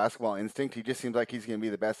natural basketball instinct. He just seems like he's going to be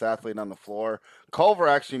the best athlete on the floor. Culver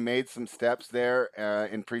actually made some steps there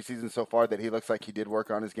in preseason so far that he looks like he did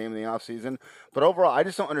work on his game in the offseason. But overall, I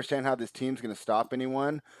just don't understand how this team's going to stop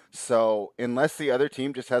anyone. So unless the other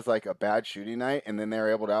team just has like a bad shooting night and then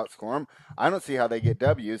they're able to outscore them, I don't see how they get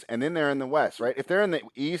W's. And then they're in the West, right? If they're in the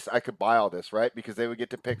East, I could buy all this, right? Because they would get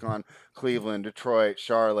to pick on Cleveland, Detroit,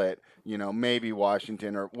 Charlotte, maybe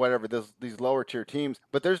Washington or whatever, these lower tier teams,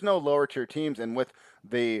 but there's no lower tier teams. And with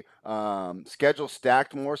the schedule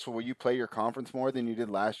stacked more, so will you play your conference more than you did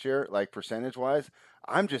last year, like percentage wise?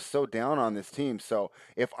 I'm just so down on this team. So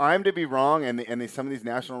if I'm to be wrong and some of these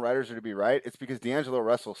national writers are to be right, it's because D'Angelo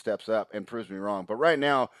Russell steps up and proves me wrong. But right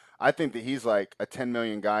now, I think that he's like a 10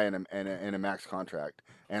 million guy in a max contract.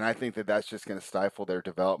 And I think that that's just going to stifle their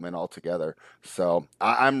development altogether. So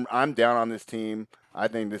I'm down on this team. I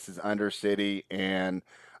think this is Undercity, and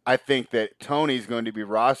I think that Tony's going to be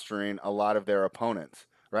rostering a lot of their opponents,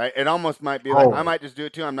 right? It almost might be like, I might just do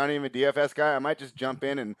it too. I'm not even a DFS guy. I might just jump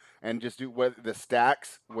in and just do the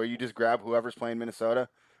stacks where you just grab whoever's playing Minnesota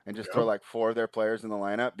and just throw like 4 of their players in the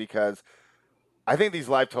lineup, because I think these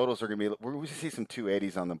live totals are going to be, we're going to see some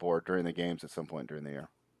 280s on the board during the games at some point during the year.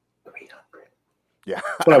 300. Yeah,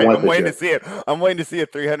 I'm waiting to see it. I'm waiting to see a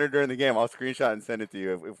 300 during the game. I'll screenshot and send it to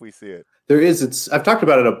you if we see it. I've talked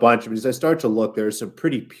about it a bunch, but as I start to look, there's some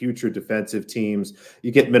pretty putrid defensive teams.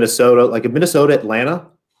 You get Minnesota, like a Minnesota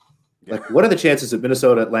Atlanta. Yeah. Like, what are the chances that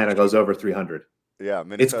Minnesota Atlanta goes over 300? Yeah,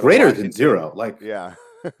 Minnesota, it's greater Washington. Than 0. Like, yeah,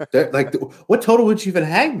 like what total would you even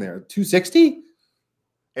hang there? 260?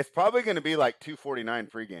 It's probably going to be like 249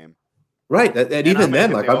 pregame. Right. And even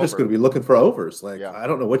then, like, I'm just going to be looking for overs. Like, I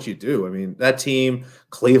don't know what you do. I mean, that team,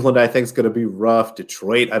 Cleveland, I think is going to be rough.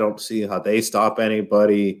 Detroit, I don't see how they stop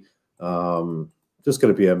anybody. Just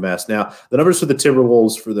going to be a mess. Now, the numbers for the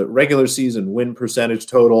Timberwolves for the regular season win percentage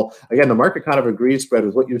total. Again, the market kind of agrees, Spread,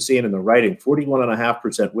 with what you're seeing in the writing.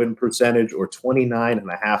 41.5% win percentage or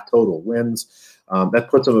 29.5 total wins. That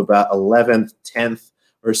puts them about 11th, 10th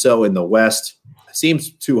or so in the West.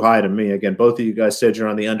 Seems too high to me. Again, both of you guys said you're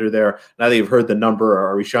on the under there. Now that you've heard the number,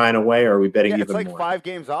 are we shying away or are we betting even more? It's like 5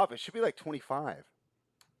 games off. It should be like 25.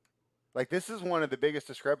 Like, this is one of the biggest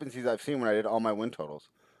discrepancies I've seen when I did all my win totals.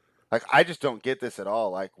 Like, I just don't get this at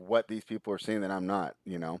all, like what these people are seeing that I'm not,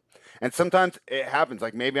 And sometimes it happens.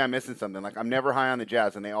 Like, maybe I'm missing something. Like, I'm never high on the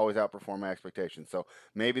Jazz, and they always outperform my expectations. So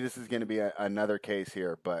maybe this is going to be another case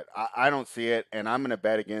here. But I don't see it, and I'm going to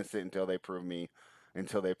bet against it until they prove me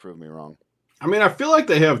wrong. I mean, I feel like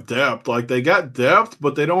they have depth. Like, they got depth,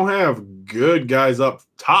 but they don't have good guys up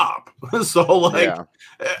top. So, like, yeah.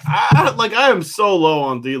 I am so low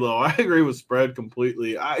on D'Lo. I agree with Spread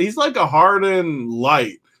completely. He's like a Harden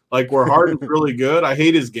light. Like, where Harden's really good. I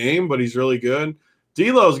hate his game, but he's really good.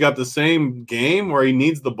 D'Lo's got the same game where he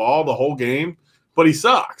needs the ball the whole game, but he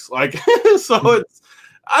sucks. Like, so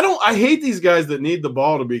I hate these guys that need the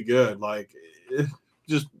ball to be good. Like,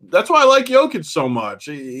 just that's why I like Jokic so much.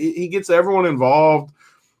 He gets everyone involved.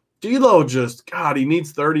 D'Lo he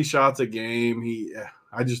needs 30 shots a game.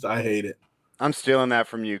 I hate it. I'm stealing that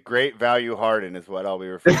from you. Great value Harden is what I'll be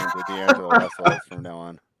referring to D'Angelo Russell from now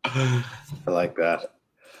on. I like that.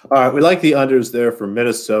 All right, we like the unders there for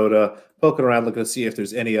Minnesota. Poking around, looking to see if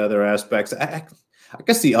there's any other aspects. I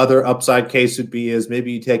guess the other upside case would be is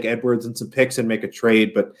maybe you take Edwards and some picks and make a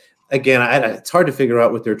trade. But again, it's hard to figure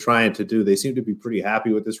out what they're trying to do. They seem to be pretty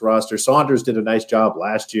happy with this roster. Saunders did a nice job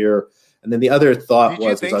last year. And then the other thought Did you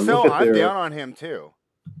was, think as I so? look at I'm their, down on him too.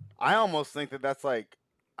 I almost think that's like,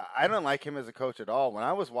 I don't like him as a coach at all. When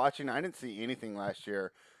I was watching, I didn't see anything last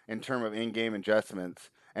year in terms of in-game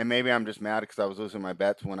adjustments. And maybe I'm just mad because I was losing my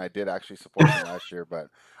bets when I did actually support him last year. But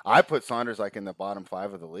I put Saunders like in the bottom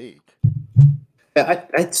 5 of the league. Yeah,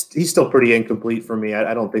 he's still pretty incomplete for me.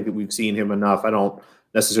 I don't think that we've seen him enough. I don't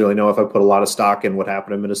necessarily know if I put a lot of stock in what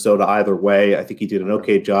happened in Minnesota either way. I think he did an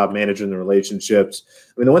okay job managing the relationships.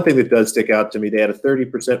 I mean, the one thing that does stick out to me, they had a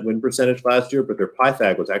 30% win percentage last year, but their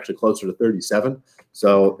Pythag was actually closer to 37.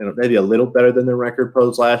 So maybe a little better than their record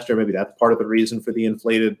pros last year. Maybe that's part of the reason for the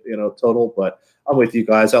inflated total. But I'm with you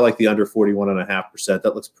guys. I like the under 41.5%.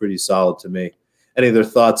 That looks pretty solid to me. Any other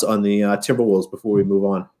thoughts on the Timberwolves before we move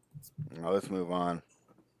on? Well, let's move on.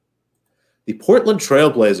 The Portland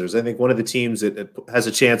Trailblazers, I think one of the teams that has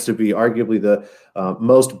a chance to be arguably the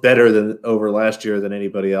most better than over last year than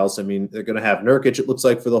anybody else. I mean, they're going to have Nurkic, it looks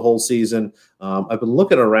like, for the whole season. I've been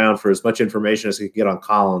looking around for as much information as I could get on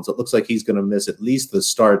Collins. It looks like he's going to miss at least the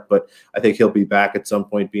start, but I think he'll be back at some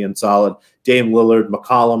point being solid. Dame Lillard,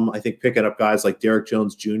 McCollum, I think picking up guys like Derek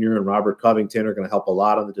Jones Jr. and Robert Covington are going to help a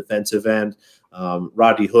lot on the defensive end.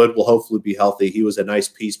 Rodney Hood will hopefully be healthy. He was a nice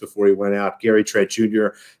piece before he went out. Gary Trent Jr.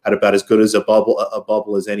 had about as good as a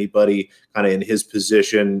bubble as anybody kind of in his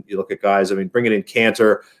position. You look at guys, I mean, bringing in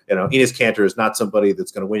Cantor, Enes Kanter is not somebody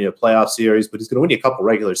that's going to win you a playoff series, but he's going to win you a couple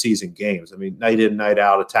regular season games. I mean, night in, night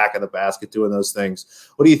out, attacking the basket, doing those things.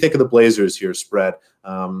 What do you think of the Blazers here, Spread?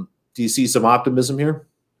 Do you see some optimism here?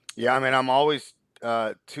 Yeah, I mean, I'm always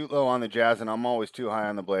too low on the Jazz, and I'm always too high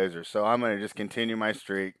on the Blazers. So I'm going to just continue my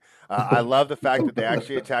streak. I love the fact that they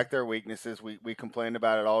actually attack their weaknesses. We complained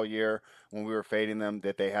about it all year when we were fading them,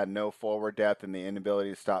 that they had no forward depth and the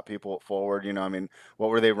inability to stop people at forward. I mean, what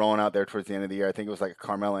were they rolling out there towards the end of the year? I think it was like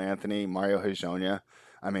Carmelo Anthony, Mario Hezonja.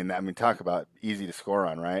 I mean, talk about easy to score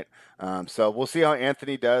on, right? So we'll see how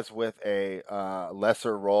Anthony does with a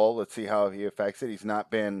lesser role. Let's see how he affects it. He's not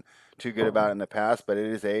been too good about it in the past, but at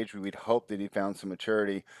his age, we'd hope that he found some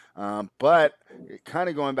maturity. But kind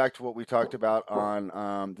of going back to what we talked about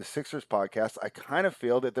on the Sixers podcast, I kind of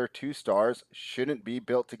feel that their two stars shouldn't be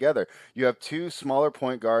built together. You have two smaller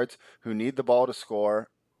point guards who need the ball to score,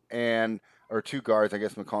 or two guards. I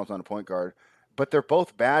guess McCollum's not a point guard, but they're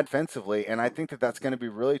both bad defensively, and I think that that's going to be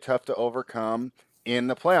really tough to overcome in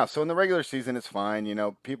the playoffs. So in the regular season, it's fine.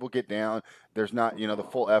 People get down. There's not, the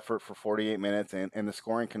full effort for 48 minutes, and the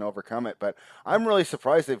scoring can overcome it. But I'm really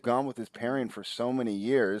surprised they've gone with this pairing for so many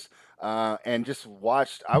years and just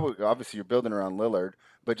watched. Obviously, you're building around Lillard,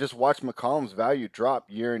 but just watch McCollum's value drop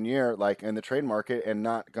year and year, like in the trade market, and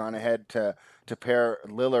not gone ahead to pair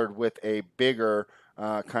Lillard with a bigger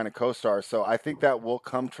kind of co-star. So I think that will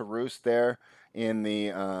come to roost there in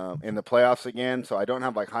the playoffs again. So I don't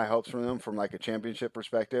have like high hopes from them from like a championship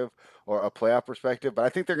perspective or a playoff perspective, but I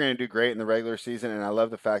think they're going to do great in the regular season. And I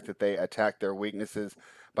love the fact that they attack their weaknesses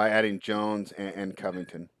by adding Jones and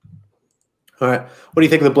Covington. All right. What do you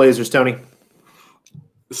think of the Blazers, Tony?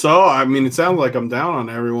 So, I mean, it sounds like I'm down on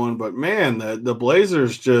everyone, but man, the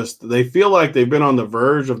Blazers they feel like they've been on the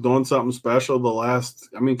verge of doing something special the last,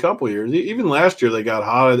 couple of years. Even last year, they got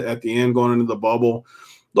hot at the end going into the bubble.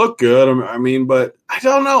 Looked good. But I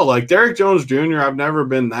don't know. Like Derek Jones Jr., I've never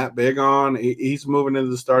been that big on. He's moving into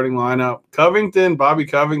the starting lineup. Bobby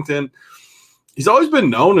Covington, he's always been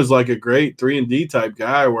known as like a great 3-and-D type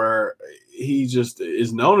guy where he just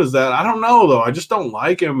is known as that. I don't know, though. I just don't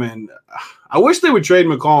like him. And I wish they would trade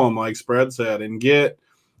McCollum, like Spread said, and get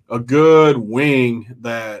a good wing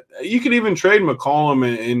that you could even trade McCollum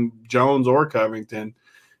and Jones or Covington.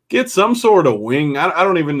 Get some sort of wing. I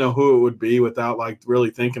don't even know who it would be without like really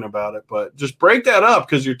thinking about it, but just break that up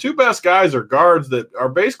because your two best guys are guards that are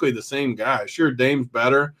basically the same guy. Sure, Dame's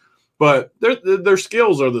better, but their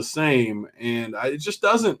skills are the same, and it just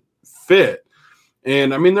doesn't fit.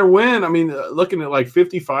 And their win, looking at like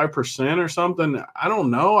 55% or something. I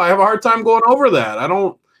don't know. I have a hard time going over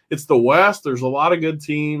that. It's the West. There's a lot of good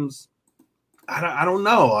teams. I don't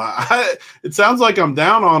know. It sounds like I'm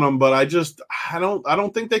down on them, but I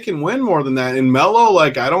don't think they can win more than that. And Melo, I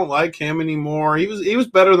don't like him anymore. He was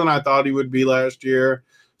better than I thought he would be last year.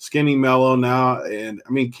 Skinny Melo now, and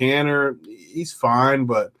Kanter, he's fine,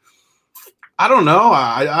 but I don't know.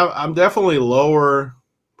 I'm definitely lower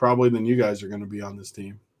probably than you guys are going to be on this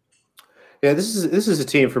team. Yeah, this is a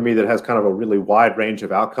team for me that has kind of a really wide range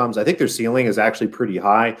of outcomes. I think their ceiling is actually pretty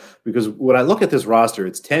high because when I look at this roster,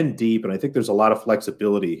 it's 10 deep, and I think there's a lot of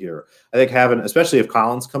flexibility here. I think especially if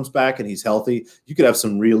Collins comes back and he's healthy, you could have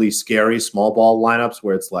some really scary small ball lineups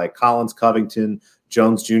where it's like Collins, Covington,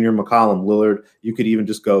 Jones Jr., McCollum, Lillard. You could even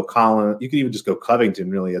just go Covington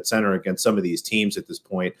really at center against some of these teams at this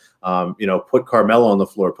point. Put Carmelo on the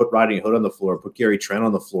floor, put Rodney Hood on the floor, put Gary Trent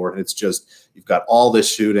on the floor, and it's just you've got all this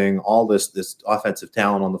shooting, all this offensive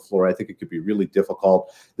talent on the floor. I think it could be really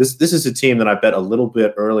difficult. This is a team that I bet a little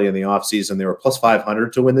bit early in the offseason. They were plus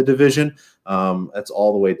 500 to win the division. That's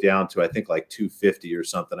all the way down to I think like 250 or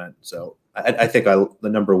something. So I think the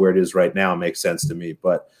number where it is right now makes sense to me,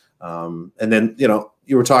 but. And then,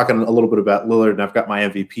 you were talking a little bit about Lillard, and I've got my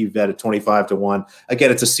MVP bet at 25-1.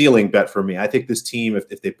 Again, it's a ceiling bet for me. I think this team,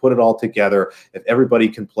 if they put it all together, if everybody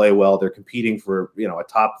can play well, they're competing for, a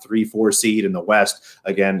top 3-4 seed in the West.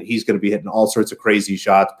 Again, he's going to be hitting all sorts of crazy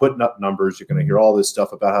shots, putting up numbers. You're going to hear all this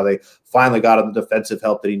stuff about how they finally got him the defensive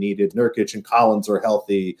help that he needed. Nurkic and Collins are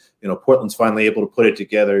healthy. Portland's finally able to put it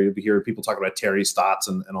together. You'll be hearing people talking about Terry Stotts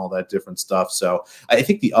and all that different stuff. So I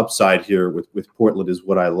think the upside here with Portland is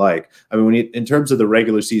what I like. I mean, in terms of the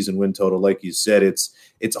regular season win total, like you said,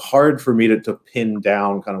 it's hard for me to pin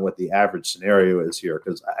down kind of what the average scenario is here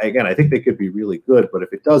because, again, I think they could be really good, but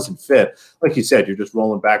if it doesn't fit, like you said, you're just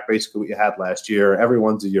rolling back basically what you had last year.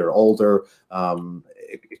 Everyone's a year older.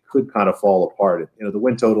 It could kind of fall apart. The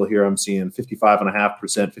win total here I'm seeing 55.5%,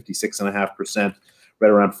 56.5%, right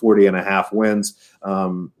around 40.5 wins.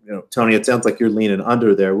 Tony, it sounds like you're leaning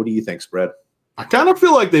under there. What do you think, spread? I kind of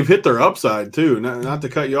feel like they've hit their upside too. Not to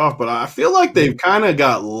cut you off, but I feel like they've kind of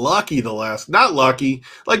got lucky not lucky.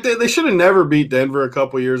 Like they should have never beat Denver a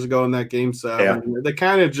couple years ago in that game 7. Yeah. They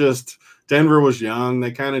kind of just Denver was young.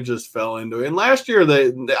 They kind of just fell into it. And last year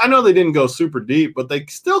I know they didn't go super deep, but they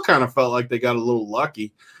still kind of felt like they got a little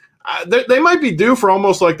lucky. They might be due for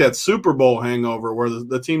almost like that Super Bowl hangover where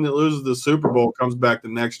the team that loses the Super Bowl comes back the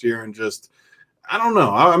next year and just I don't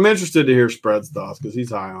know. I'm interested to hear Spread's thoughts because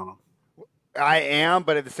he's high on them. I am,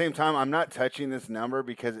 but at the same time, I'm not touching this number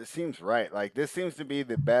because it seems right. Like this seems to be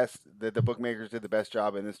the best that the bookmakers did the best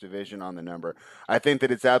job in this division on the number. I think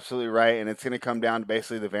that it's absolutely right, and it's going to come down to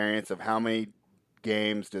basically the variance of how many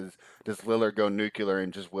games does Lillard go nuclear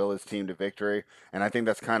and just will his team to victory. And I think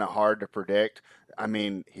that's kind of hard to predict. I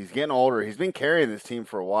mean, he's getting older. He's been carrying this team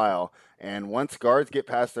for a while. And once guards get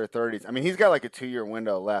past their 30s, I mean, he's got like a 2-year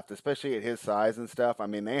window left, especially at his size and stuff. I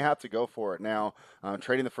mean, they have to go for it now.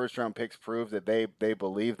 Trading the first-round picks proves that they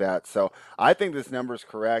believe that. So I think this number is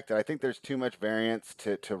correct. I think there's too much variance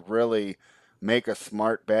to really make a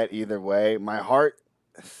smart bet either way. My heart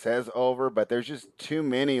says over, but there's just too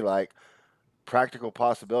many, practical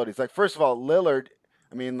possibilities. Like, first of all, Lillard,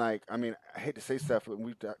 I hate to say stuff, but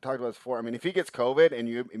we've talked about this before. I mean, if he gets COVID and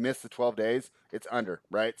you miss the 12 days, it's under,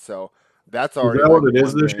 right? So that's already. Is that what it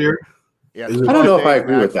is this year? Yeah. I don't know if I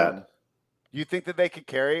agree with that. You think that they could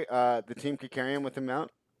carry, the team could carry him with him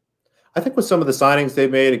out? I think with some of the signings they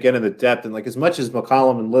made, again, in the depth, and as much as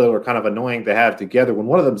McCollum and Lillard are kind of annoying to have together, when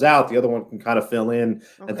one of them's out, the other one can kind of fill in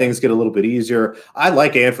and things get a little bit easier. I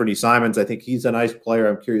like Anthony Simons. I think he's a nice player.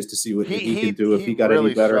 I'm curious to see what he can do if he got really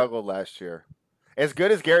any better. He struggled last year. As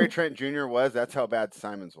good as Gary Trent Jr. was, that's how bad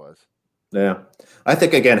Simons was. Yeah. I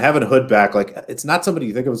think, again, having Hood back, it's not somebody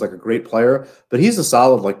you think of as a great player, but he's a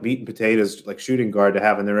solid, meat and potatoes, shooting guard to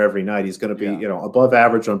have in there every night. He's going to be, above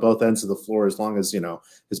average on both ends of the floor as long as,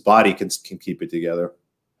 his body can keep it together.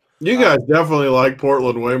 You guys definitely like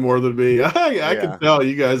Portland way more than me. I can tell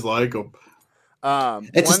you guys like them. One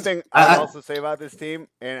thing I'd also say about this team,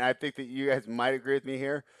 and I think that you guys might agree with me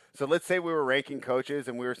here. So let's say we were ranking coaches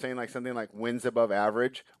and we were saying something like wins above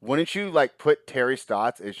average. Wouldn't you put Terry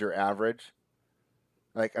Stotts as your average?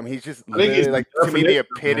 He's just literally to me the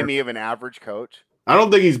epitome of an average coach. I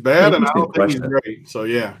don't think he's bad, and I don't think he's great. So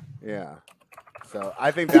yeah. So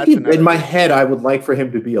I think that's in my head. I would like for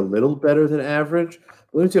him to be a little better than average.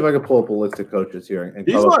 Let me see if I can pull up a list of coaches here. And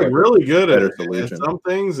he's really good at some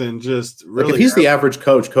things, and just really. If he's the average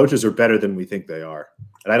coach, coaches are better than we think they are,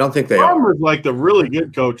 and I don't think they are. The really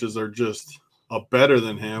good coaches are just better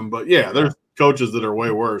than him, but there's coaches that are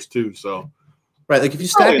way worse too. So, right, if you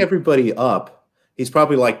stack everybody up, he's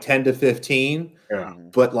probably 10 to 15. Yeah,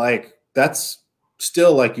 but that's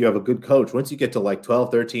still you have a good coach. Once you get to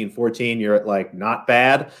 12, 13, 14, you're at not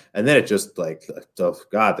bad, and then it just the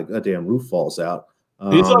goddamn roof falls out.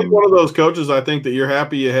 He's one of those coaches I think that you're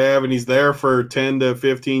happy you have, and he's there for 10 to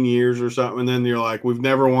 15 years or something, and then you're we've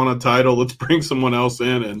never won a title. Let's bring someone else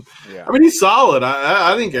in. And he's solid.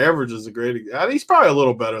 I think average is a great – he's probably a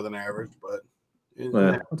little better than average, but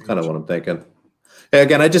that's kind of what I'm thinking.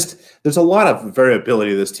 Again, there's a lot of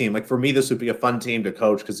variability to this team. Like for me, this would be a fun team to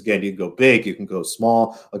coach because again, you can go big, you can go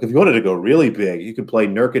small. Like if you wanted to go really big, you could play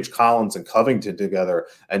Nurkic, Collins, and Covington together,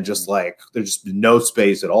 and just like there's just no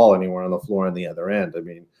space at all anywhere on the floor on the other end. I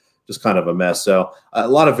mean, just kind of a mess. So a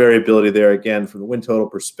lot of variability there. Again, from the win total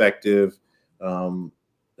perspective.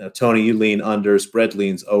 Tony, you lean under. Spread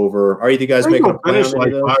leans over. Are you guys making a play on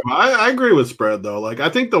any of those? I agree with spread though. Like I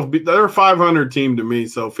think they're a 500 team to me.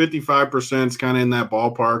 So 55% is kind of in that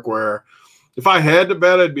ballpark where if I had to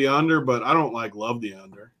bet, I'd be under. But I don't love the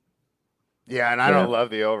under. Yeah, and I don't love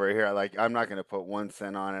the over here. Like I'm not going to put 1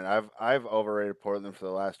 cent on it. I've overrated Portland for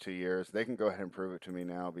the last 2 years. They can go ahead and prove it to me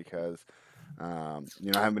now because I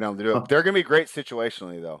haven't been able to do it. They're going to be great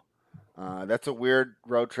situationally though. That's a weird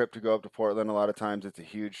road trip to go up to Portland. A lot of times it's a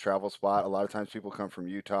huge travel spot. A lot of times people come from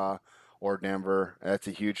Utah or Denver. That's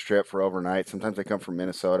a huge trip for overnight. Sometimes they come from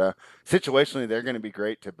Minnesota. Situationally, they're going to be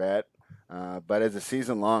great to bet. But as a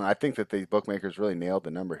season long, I think that the bookmakers really nailed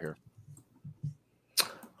the number here.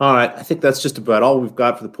 All right. I think that's just about all we've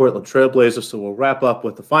got for the Portland Trailblazers. So we'll wrap up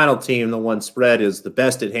with the final team. The one spread is the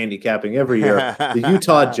best at handicapping every year, the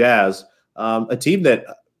Utah Jazz, a team that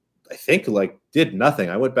I think did nothing.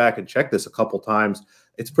 I went back and checked this a couple times.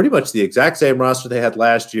 It's pretty much the exact same roster they had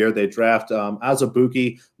last year. They draft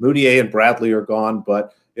Azubuike, Moutier, and Bradley are gone,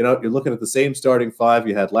 but you're looking at the same starting five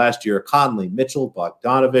you had last year: Conley, Mitchell,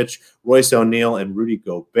 Bogdanovich, Royce O'Neal, and Rudy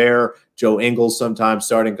Gobert. Joe Ingles sometimes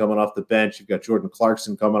starting coming off the bench. You've got Jordan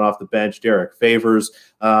Clarkson coming off the bench. Derek Favors.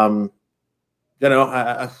 I'll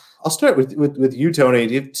start with you, Tony.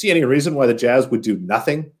 Do you see any reason why the Jazz would do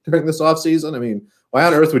nothing during this offseason? I mean, why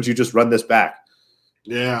on earth would you just run this back?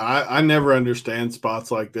 Yeah, I never understand spots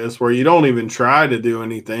like this where you don't even try to do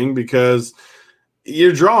anything because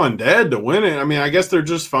you're drawing dead to win it. I mean, I guess they're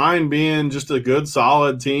just fine being just a good,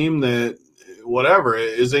 solid team that whatever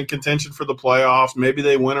is in contention for the playoffs. Maybe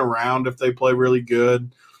they win a round if they play really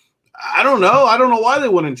good. I don't know. I don't know why they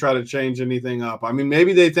wouldn't try to change anything up. I mean,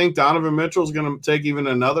 maybe they think Donovan Mitchell's going to take even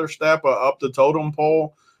another step up the totem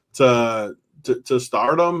pole to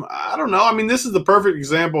stardom. I don't know. I mean, this is the perfect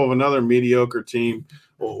example of another mediocre team.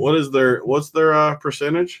 What's their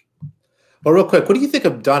percentage? Well, real quick, what do you think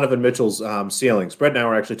of Donovan Mitchell's ceilings? Brett and I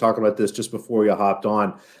were actually talking about this just before you hopped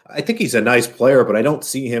on. I think he's a nice player, but I don't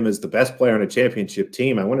see him as the best player on a championship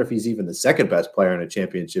team. I wonder if he's even the second best player on a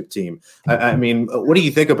championship team. I mean, what do you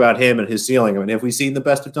think about him and his ceiling? I mean, have we seen the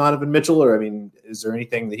best of Donovan Mitchell, or is there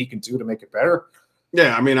anything that he can do to make it better?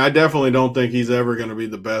 Yeah, I mean, I definitely don't think he's ever going to be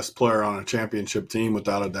the best player on a championship team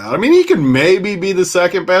without a doubt. I mean, he can maybe be the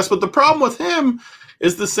second best, but the problem with him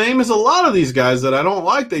is the same as a lot of these guys that I don't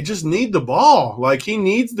like. They just need the ball. Like, he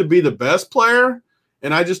needs to be the best player,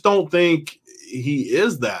 and I just don't think he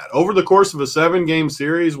is that. Over the course of a 7-game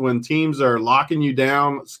series when teams are locking you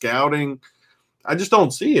down, scouting, I just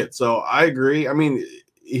don't see it. So I agree. I mean,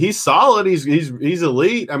 he's solid. He's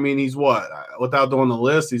elite. I mean, he's what? Without doing the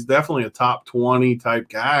list, he's definitely a top 20 type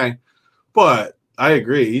guy. But I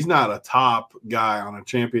agree. He's not a top guy on a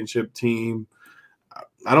championship team.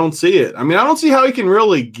 I don't see it. I mean, I don't see how he can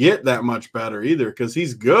really get that much better either because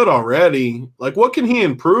he's good already. Like, what can he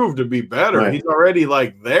improve to be better? Right. He's already,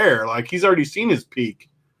 there. Like, he's already seen his peak.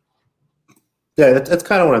 Yeah, that's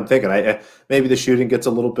kind of what I'm thinking. Maybe the shooting gets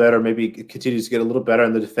a little better. Maybe it continues to get a little better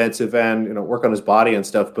on the defensive end, work on his body and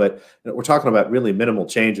stuff. But we're talking about really minimal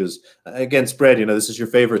changes. Again, spread, this is your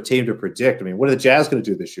favorite team to predict. I mean, what are the Jazz going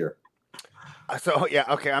to do this year? So, yeah,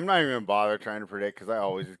 okay, I'm not even going to bother trying to predict because I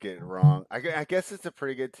always just get it wrong. I guess it's a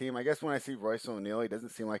pretty good team. I guess when I see Royce O'Neal, he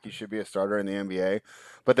doesn't seem like he should be a starter in the NBA.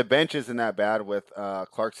 But the bench isn't that bad with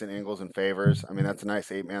Clarkson, Ingles, and Favors. I mean, that's a nice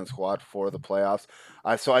 8-man squad for the playoffs.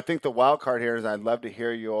 So I think the wild card here is I'd love to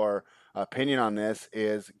hear your opinion on this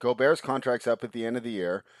is Gobert's contract's up at the end of the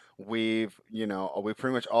year. We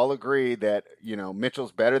pretty much all agree that,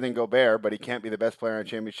 Mitchell's better than Gobert, but he can't be the best player on a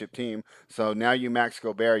championship team. So now you max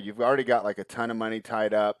Gobert. You've already got a ton of money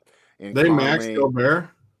tied up. They max Gobert?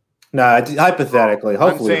 No, hypothetically.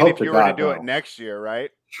 Hopefully, I'm saying if you were to do it next year,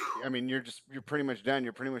 right? I mean, you're pretty much done.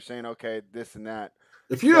 You're pretty much saying, okay, this and that.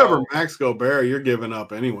 If you ever max Gobert, you're giving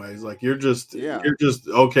up anyways. Like you're just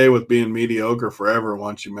okay with being mediocre forever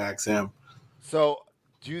once you max him. So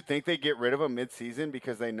do you think they get rid of him mid-season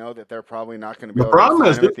because they know that they're probably not going to be able to sign him? The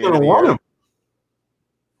problem is they're going to want him.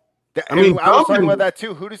 I was talking about that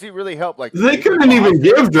too. Who does he really help? They couldn't even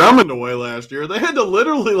give Drummond away last year. They had to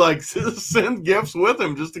literally send gifts with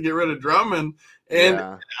him just to get rid of Drummond. And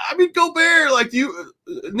I mean, Gobert, you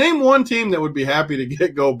name one team that would be happy to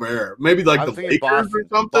get Gobert. Maybe the Lakers Boston.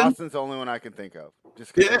 or something. Boston's the only one I can think of.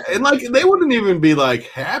 Just Yeah, and like they wouldn't even be like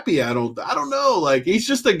happy. I don't know. Like he's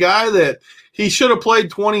just a guy that he should have played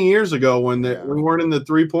 20 years ago when we weren't in the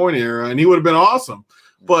 3-point era, and he would have been awesome.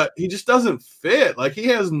 But he just doesn't fit. Like he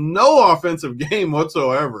has no offensive game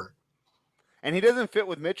whatsoever. And he doesn't fit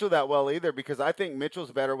with Mitchell that well either, because I think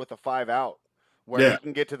Mitchell's better with a 5 out where he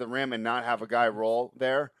can get to the rim and not have a guy roll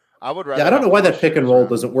there. I would rather. Yeah, I don't know why that pick and roll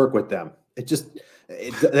doesn't work with them.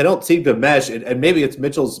 They don't seem to mesh, and maybe it's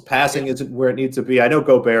Mitchell's passing isn't where it needs to be. I know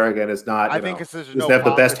Gobert again is not. I think it's doesn't have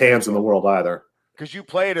the best hands in the world either. Because you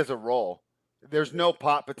play it as a roll. There's no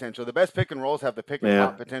pop potential. The best pick and rolls have the pick and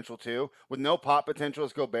pop potential too. With no pop potential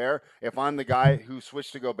as Gobert, if I'm the guy who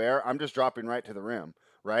switched to Gobert, I'm just dropping right to the rim,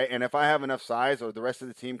 right? And if I have enough size or the rest of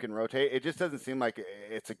the team can rotate, it just doesn't seem like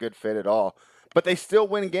it's a good fit at all. But they still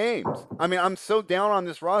win games. I mean, I'm so down on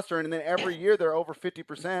this roster, and then every year they're over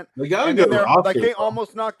 50%. They got a good roster. Like they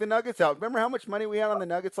almost knocked the Nuggets out. Remember how much money we had on the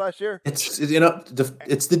Nuggets last year? It's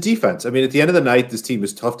the defense. I mean, at the end of the night, this team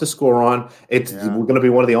is tough to score on. We're going to be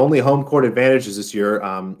one of the only home court advantages this year.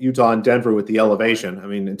 Utah and Denver with the elevation. I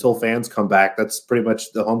mean, until fans come back, that's pretty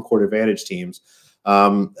much the home court advantage teams.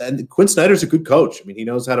 And Quinn Snyder's a good coach. I mean, he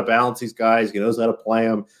knows how to balance these guys. He knows how to play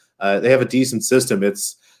them. They have a decent system.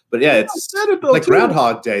 It's like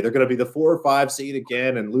Groundhog Day. They're going to be the 4 or 5 seed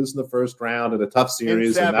again and lose in the first round in a tough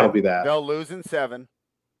series, and that'll be that. They'll lose in 7,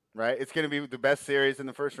 right? It's going to be the best series in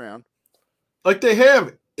the first round. Like they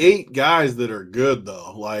have 8 guys that are good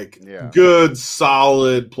though, good,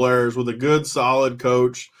 solid players with a good, solid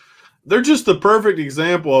coach. They're just the perfect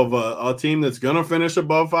example of a team that's going to finish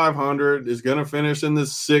above 500, is going to finish in the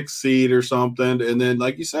 6th seed or something, and then,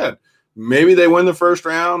 like you said, maybe they win the first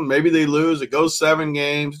round. Maybe they lose. It goes 7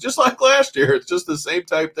 games, just like last year. It's just the same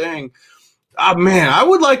type thing. Man, I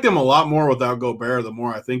would like them a lot more without Gobert. The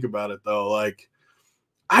more I think about it, though,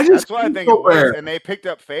 that's what I think it was. And they picked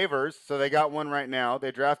up Favors, so they got one right now.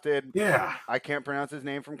 They drafted. Yeah, I can't pronounce his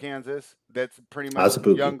name, from Kansas. That's pretty much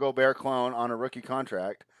a young Gobert clone on a rookie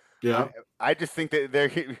contract. Yeah, I just think that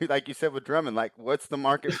they're, like you said with Drummond. Like, what's the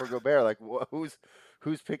market for Gobert? Like,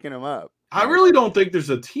 who's picking him up? I really don't think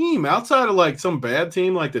there's a team outside of like some bad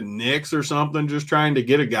team like the Knicks or something just trying to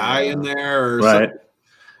get a guy in there. Right.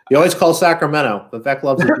 You always call Sacramento. Vivek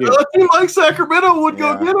loves it. A team like Sacramento would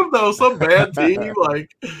go get him though. Some bad team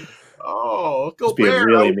like, go being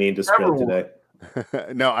really mean to spread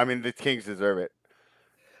today. No, I mean the Kings deserve it.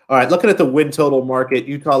 All right, looking at the win total market,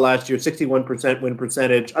 Utah last year, 61% win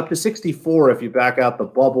percentage, up to 64 if you back out the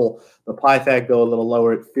bubble. The Pythag, though, a little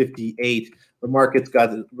lower at 58. The market's got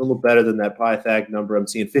a little better than that Pythag number. I'm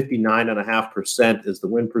seeing 59.5% is the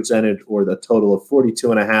win percentage, or the total of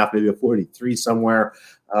 42.5, maybe a 43 somewhere.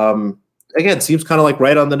 Again, seems kind of like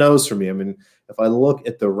right on the nose for me. I mean, if I look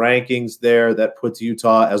at the rankings there, that puts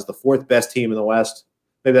Utah as the 4th best team in the West.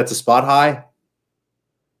 Maybe that's a spot high.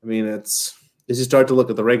 I mean, as you start to look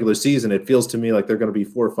at the regular season, it feels to me like they're going to be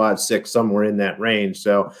 4, 5, 6, somewhere in that range.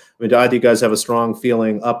 So, I mean, do either you guys have a strong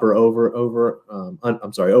feeling up or over or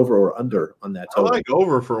under on that total? I like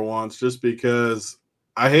over for once, just because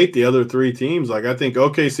I hate the other 3 teams. Like, I think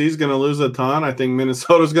OKC is going to lose a ton. I think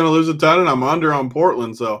Minnesota's going to lose a ton, and I'm under on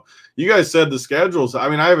Portland. So, you guys said the schedules. I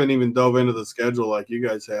mean, I haven't even dove into the schedule like you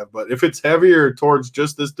guys have, but if it's heavier towards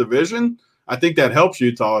just this division, I think that helps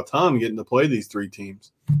Utah a ton getting to play these 3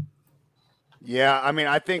 teams. Yeah, I mean,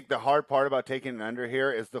 I think the hard part about taking an under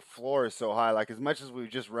here is the floor is so high. Like, as much as we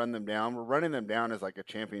just run them down, we're running them down as like a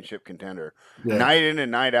championship contender. Yeah. Night in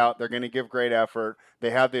and night out, they're going to give great effort.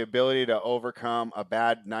 They have the ability to overcome a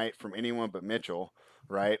bad night from anyone but Mitchell,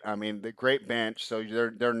 right? I mean, the great bench, so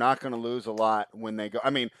they're not going to lose a lot when they go.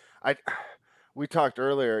 I mean, we talked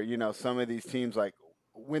earlier, some of these teams, like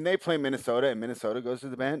when they play Minnesota and Minnesota goes to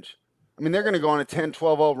the bench, I mean, they're going to go on a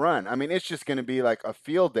 10-12-0 run. I mean, it's just going to be like a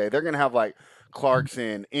field day. They're going to have like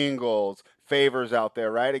Clarkson, Ingles, Favors out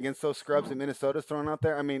there, right? Against those scrubs that Minnesota's throwing out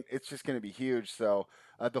there. I mean, it's just going to be huge. So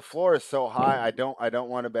the floor is so high. I don't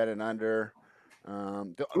want to bet an under. I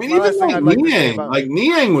mean, even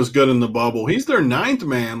Niang was good in the bubble. He's their 9th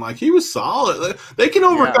man. Like, he was solid. They can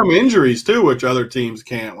overcome injuries too, which other teams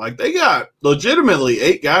can't. Like, they got legitimately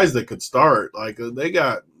 8 guys that could start. Like,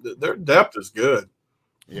 their depth is good.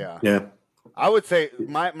 Yeah. I would say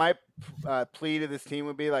my plea to this team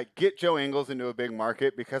would be like, get Joe Ingles into a big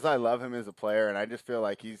market, because I love him as a player, and I just feel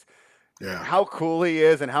like how cool he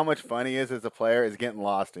is and how much fun he is as a player is getting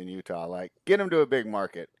lost in Utah. Like, get him to a big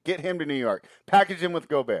market, get him to New York, package him with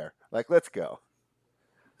Gobert. Like, let's go.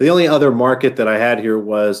 The only other market that I had here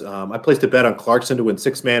was I placed a bet on Clarkson to win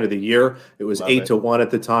 6th man of the year. It was 8-1 at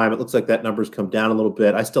the time. It looks like that number's come down a little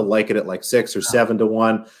bit. I still like it at like 6 or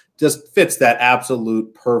 7-1. Just fits that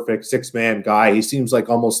absolute perfect 6-man guy. He seems like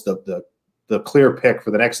almost the the clear pick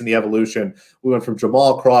for the next in the evolution. We went from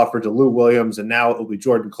Jamal Crawford to Lou Williams, and now it will be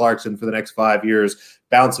Jordan Clarkson for the next 5 years,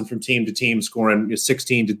 bouncing from team to team, scoring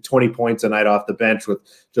 16 to 20 points a night off the bench with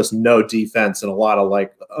just no defense and a lot of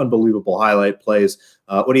like unbelievable highlight plays.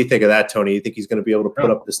 What do you think of that, Tony? You think he's going to be able to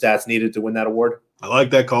put up the stats needed to win that award? I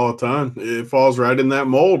like that call a ton. It falls right in that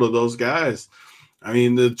mold of those guys. I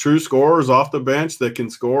mean, the true scorers off the bench that can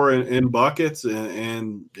score in buckets,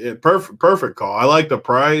 and perfect call. I like the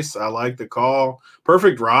price. I like the call.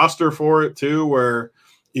 Perfect roster for it too, where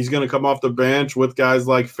he's going to come off the bench with guys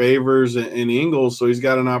like Favors and Ingles, so he's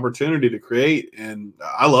got an opportunity to create, and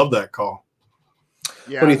I love that call.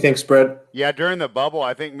 Yeah. What do you think, Spread? Yeah, during the bubble,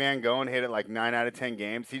 I think Mangone hit it like 9 out of 10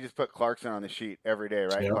 games. He just put Clarkson on the sheet every day,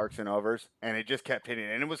 right? Yeah. Clarkson overs, and it just kept hitting,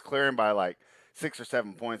 and it was clearing by like 6 or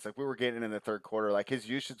 7 points. Like we were getting in the third quarter. Like his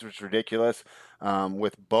usage was ridiculous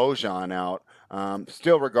with Bojan out.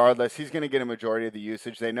 Still, regardless, he's going to get a majority of the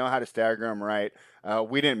usage. They know how to stagger him right.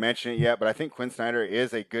 We didn't mention it yet, but I think Quinn Snyder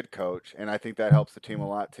is a good coach, and I think that helps the team a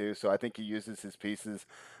lot too. So I think he uses his pieces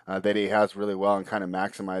that he has really well and kind of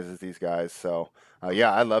maximizes these guys. So,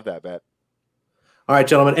 yeah, I love that bet. All right,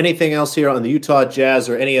 gentlemen, anything else here on the Utah Jazz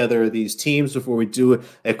or any other of these teams before we do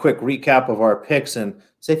a quick recap of our picks and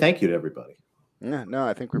say thank you to everybody? Yeah, no,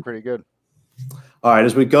 I think we're pretty good. All right,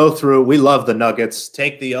 as we go through, we love the Nuggets.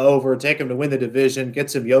 Take the over, take them to win the division, get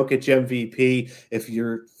some Jokic MVP. If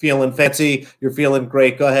you're feeling fancy, you're feeling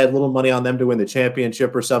great, go ahead, little money on them to win the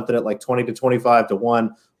championship or something at like 20 to 25 to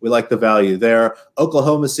 1. We like the value there.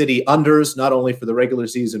 Oklahoma City unders, not only for the regular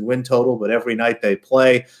season win total, but every night they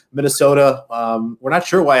play. Minnesota, we're not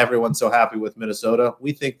sure why everyone's so happy with Minnesota.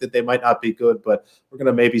 We think that they might not be good, but we're going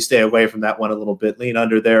to maybe stay away from that one a little bit. Lean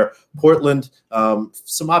under there. Portland,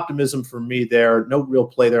 some optimism for me there. No real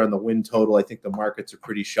play there on the win total. I think the markets are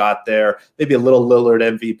pretty shot there. Maybe a little Lillard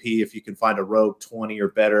MVP if you can find a rogue 20 or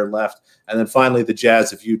better left. And then finally, the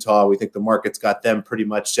Jazz of Utah. We think the market's got them pretty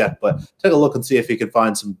much set, but take a look and see if you can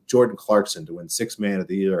find some Jordan Clarkson to win Sixth Man of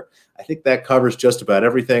the Year. I think that covers just about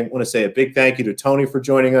everything. I want to say a big thank you to Tony for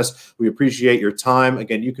joining us. We appreciate your time.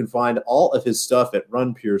 Again, you can find all of his stuff at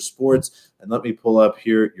Run Pure Sports. And let me pull up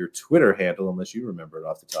here your Twitter handle, unless you remember it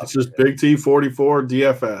off the top. It's just Big T44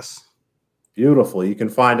 DFS. Beautiful. You can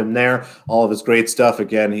find him there. All of his great stuff.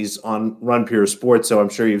 Again, he's on Run Pure Sports, so I'm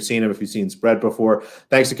sure you've seen him if you've seen Spread before.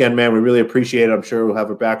 Thanks again, man. We really appreciate it. I'm sure we'll have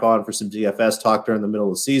her back on for some DFS talk during the middle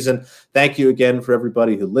of the season. Thank you again for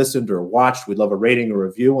everybody who listened or watched. We'd love a rating or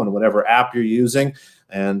review on whatever app you're using.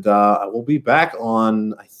 And we'll be back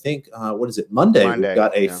on, I think, Monday. We've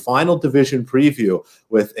got a final division preview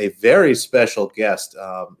with a very special guest,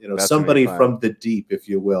 somebody from the deep, if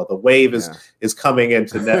you will. The wave is coming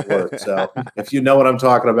into network. So if you know what I'm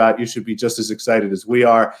talking about, you should be just as excited as we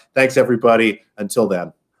are. Thanks, everybody. Until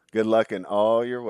then. Good luck in all your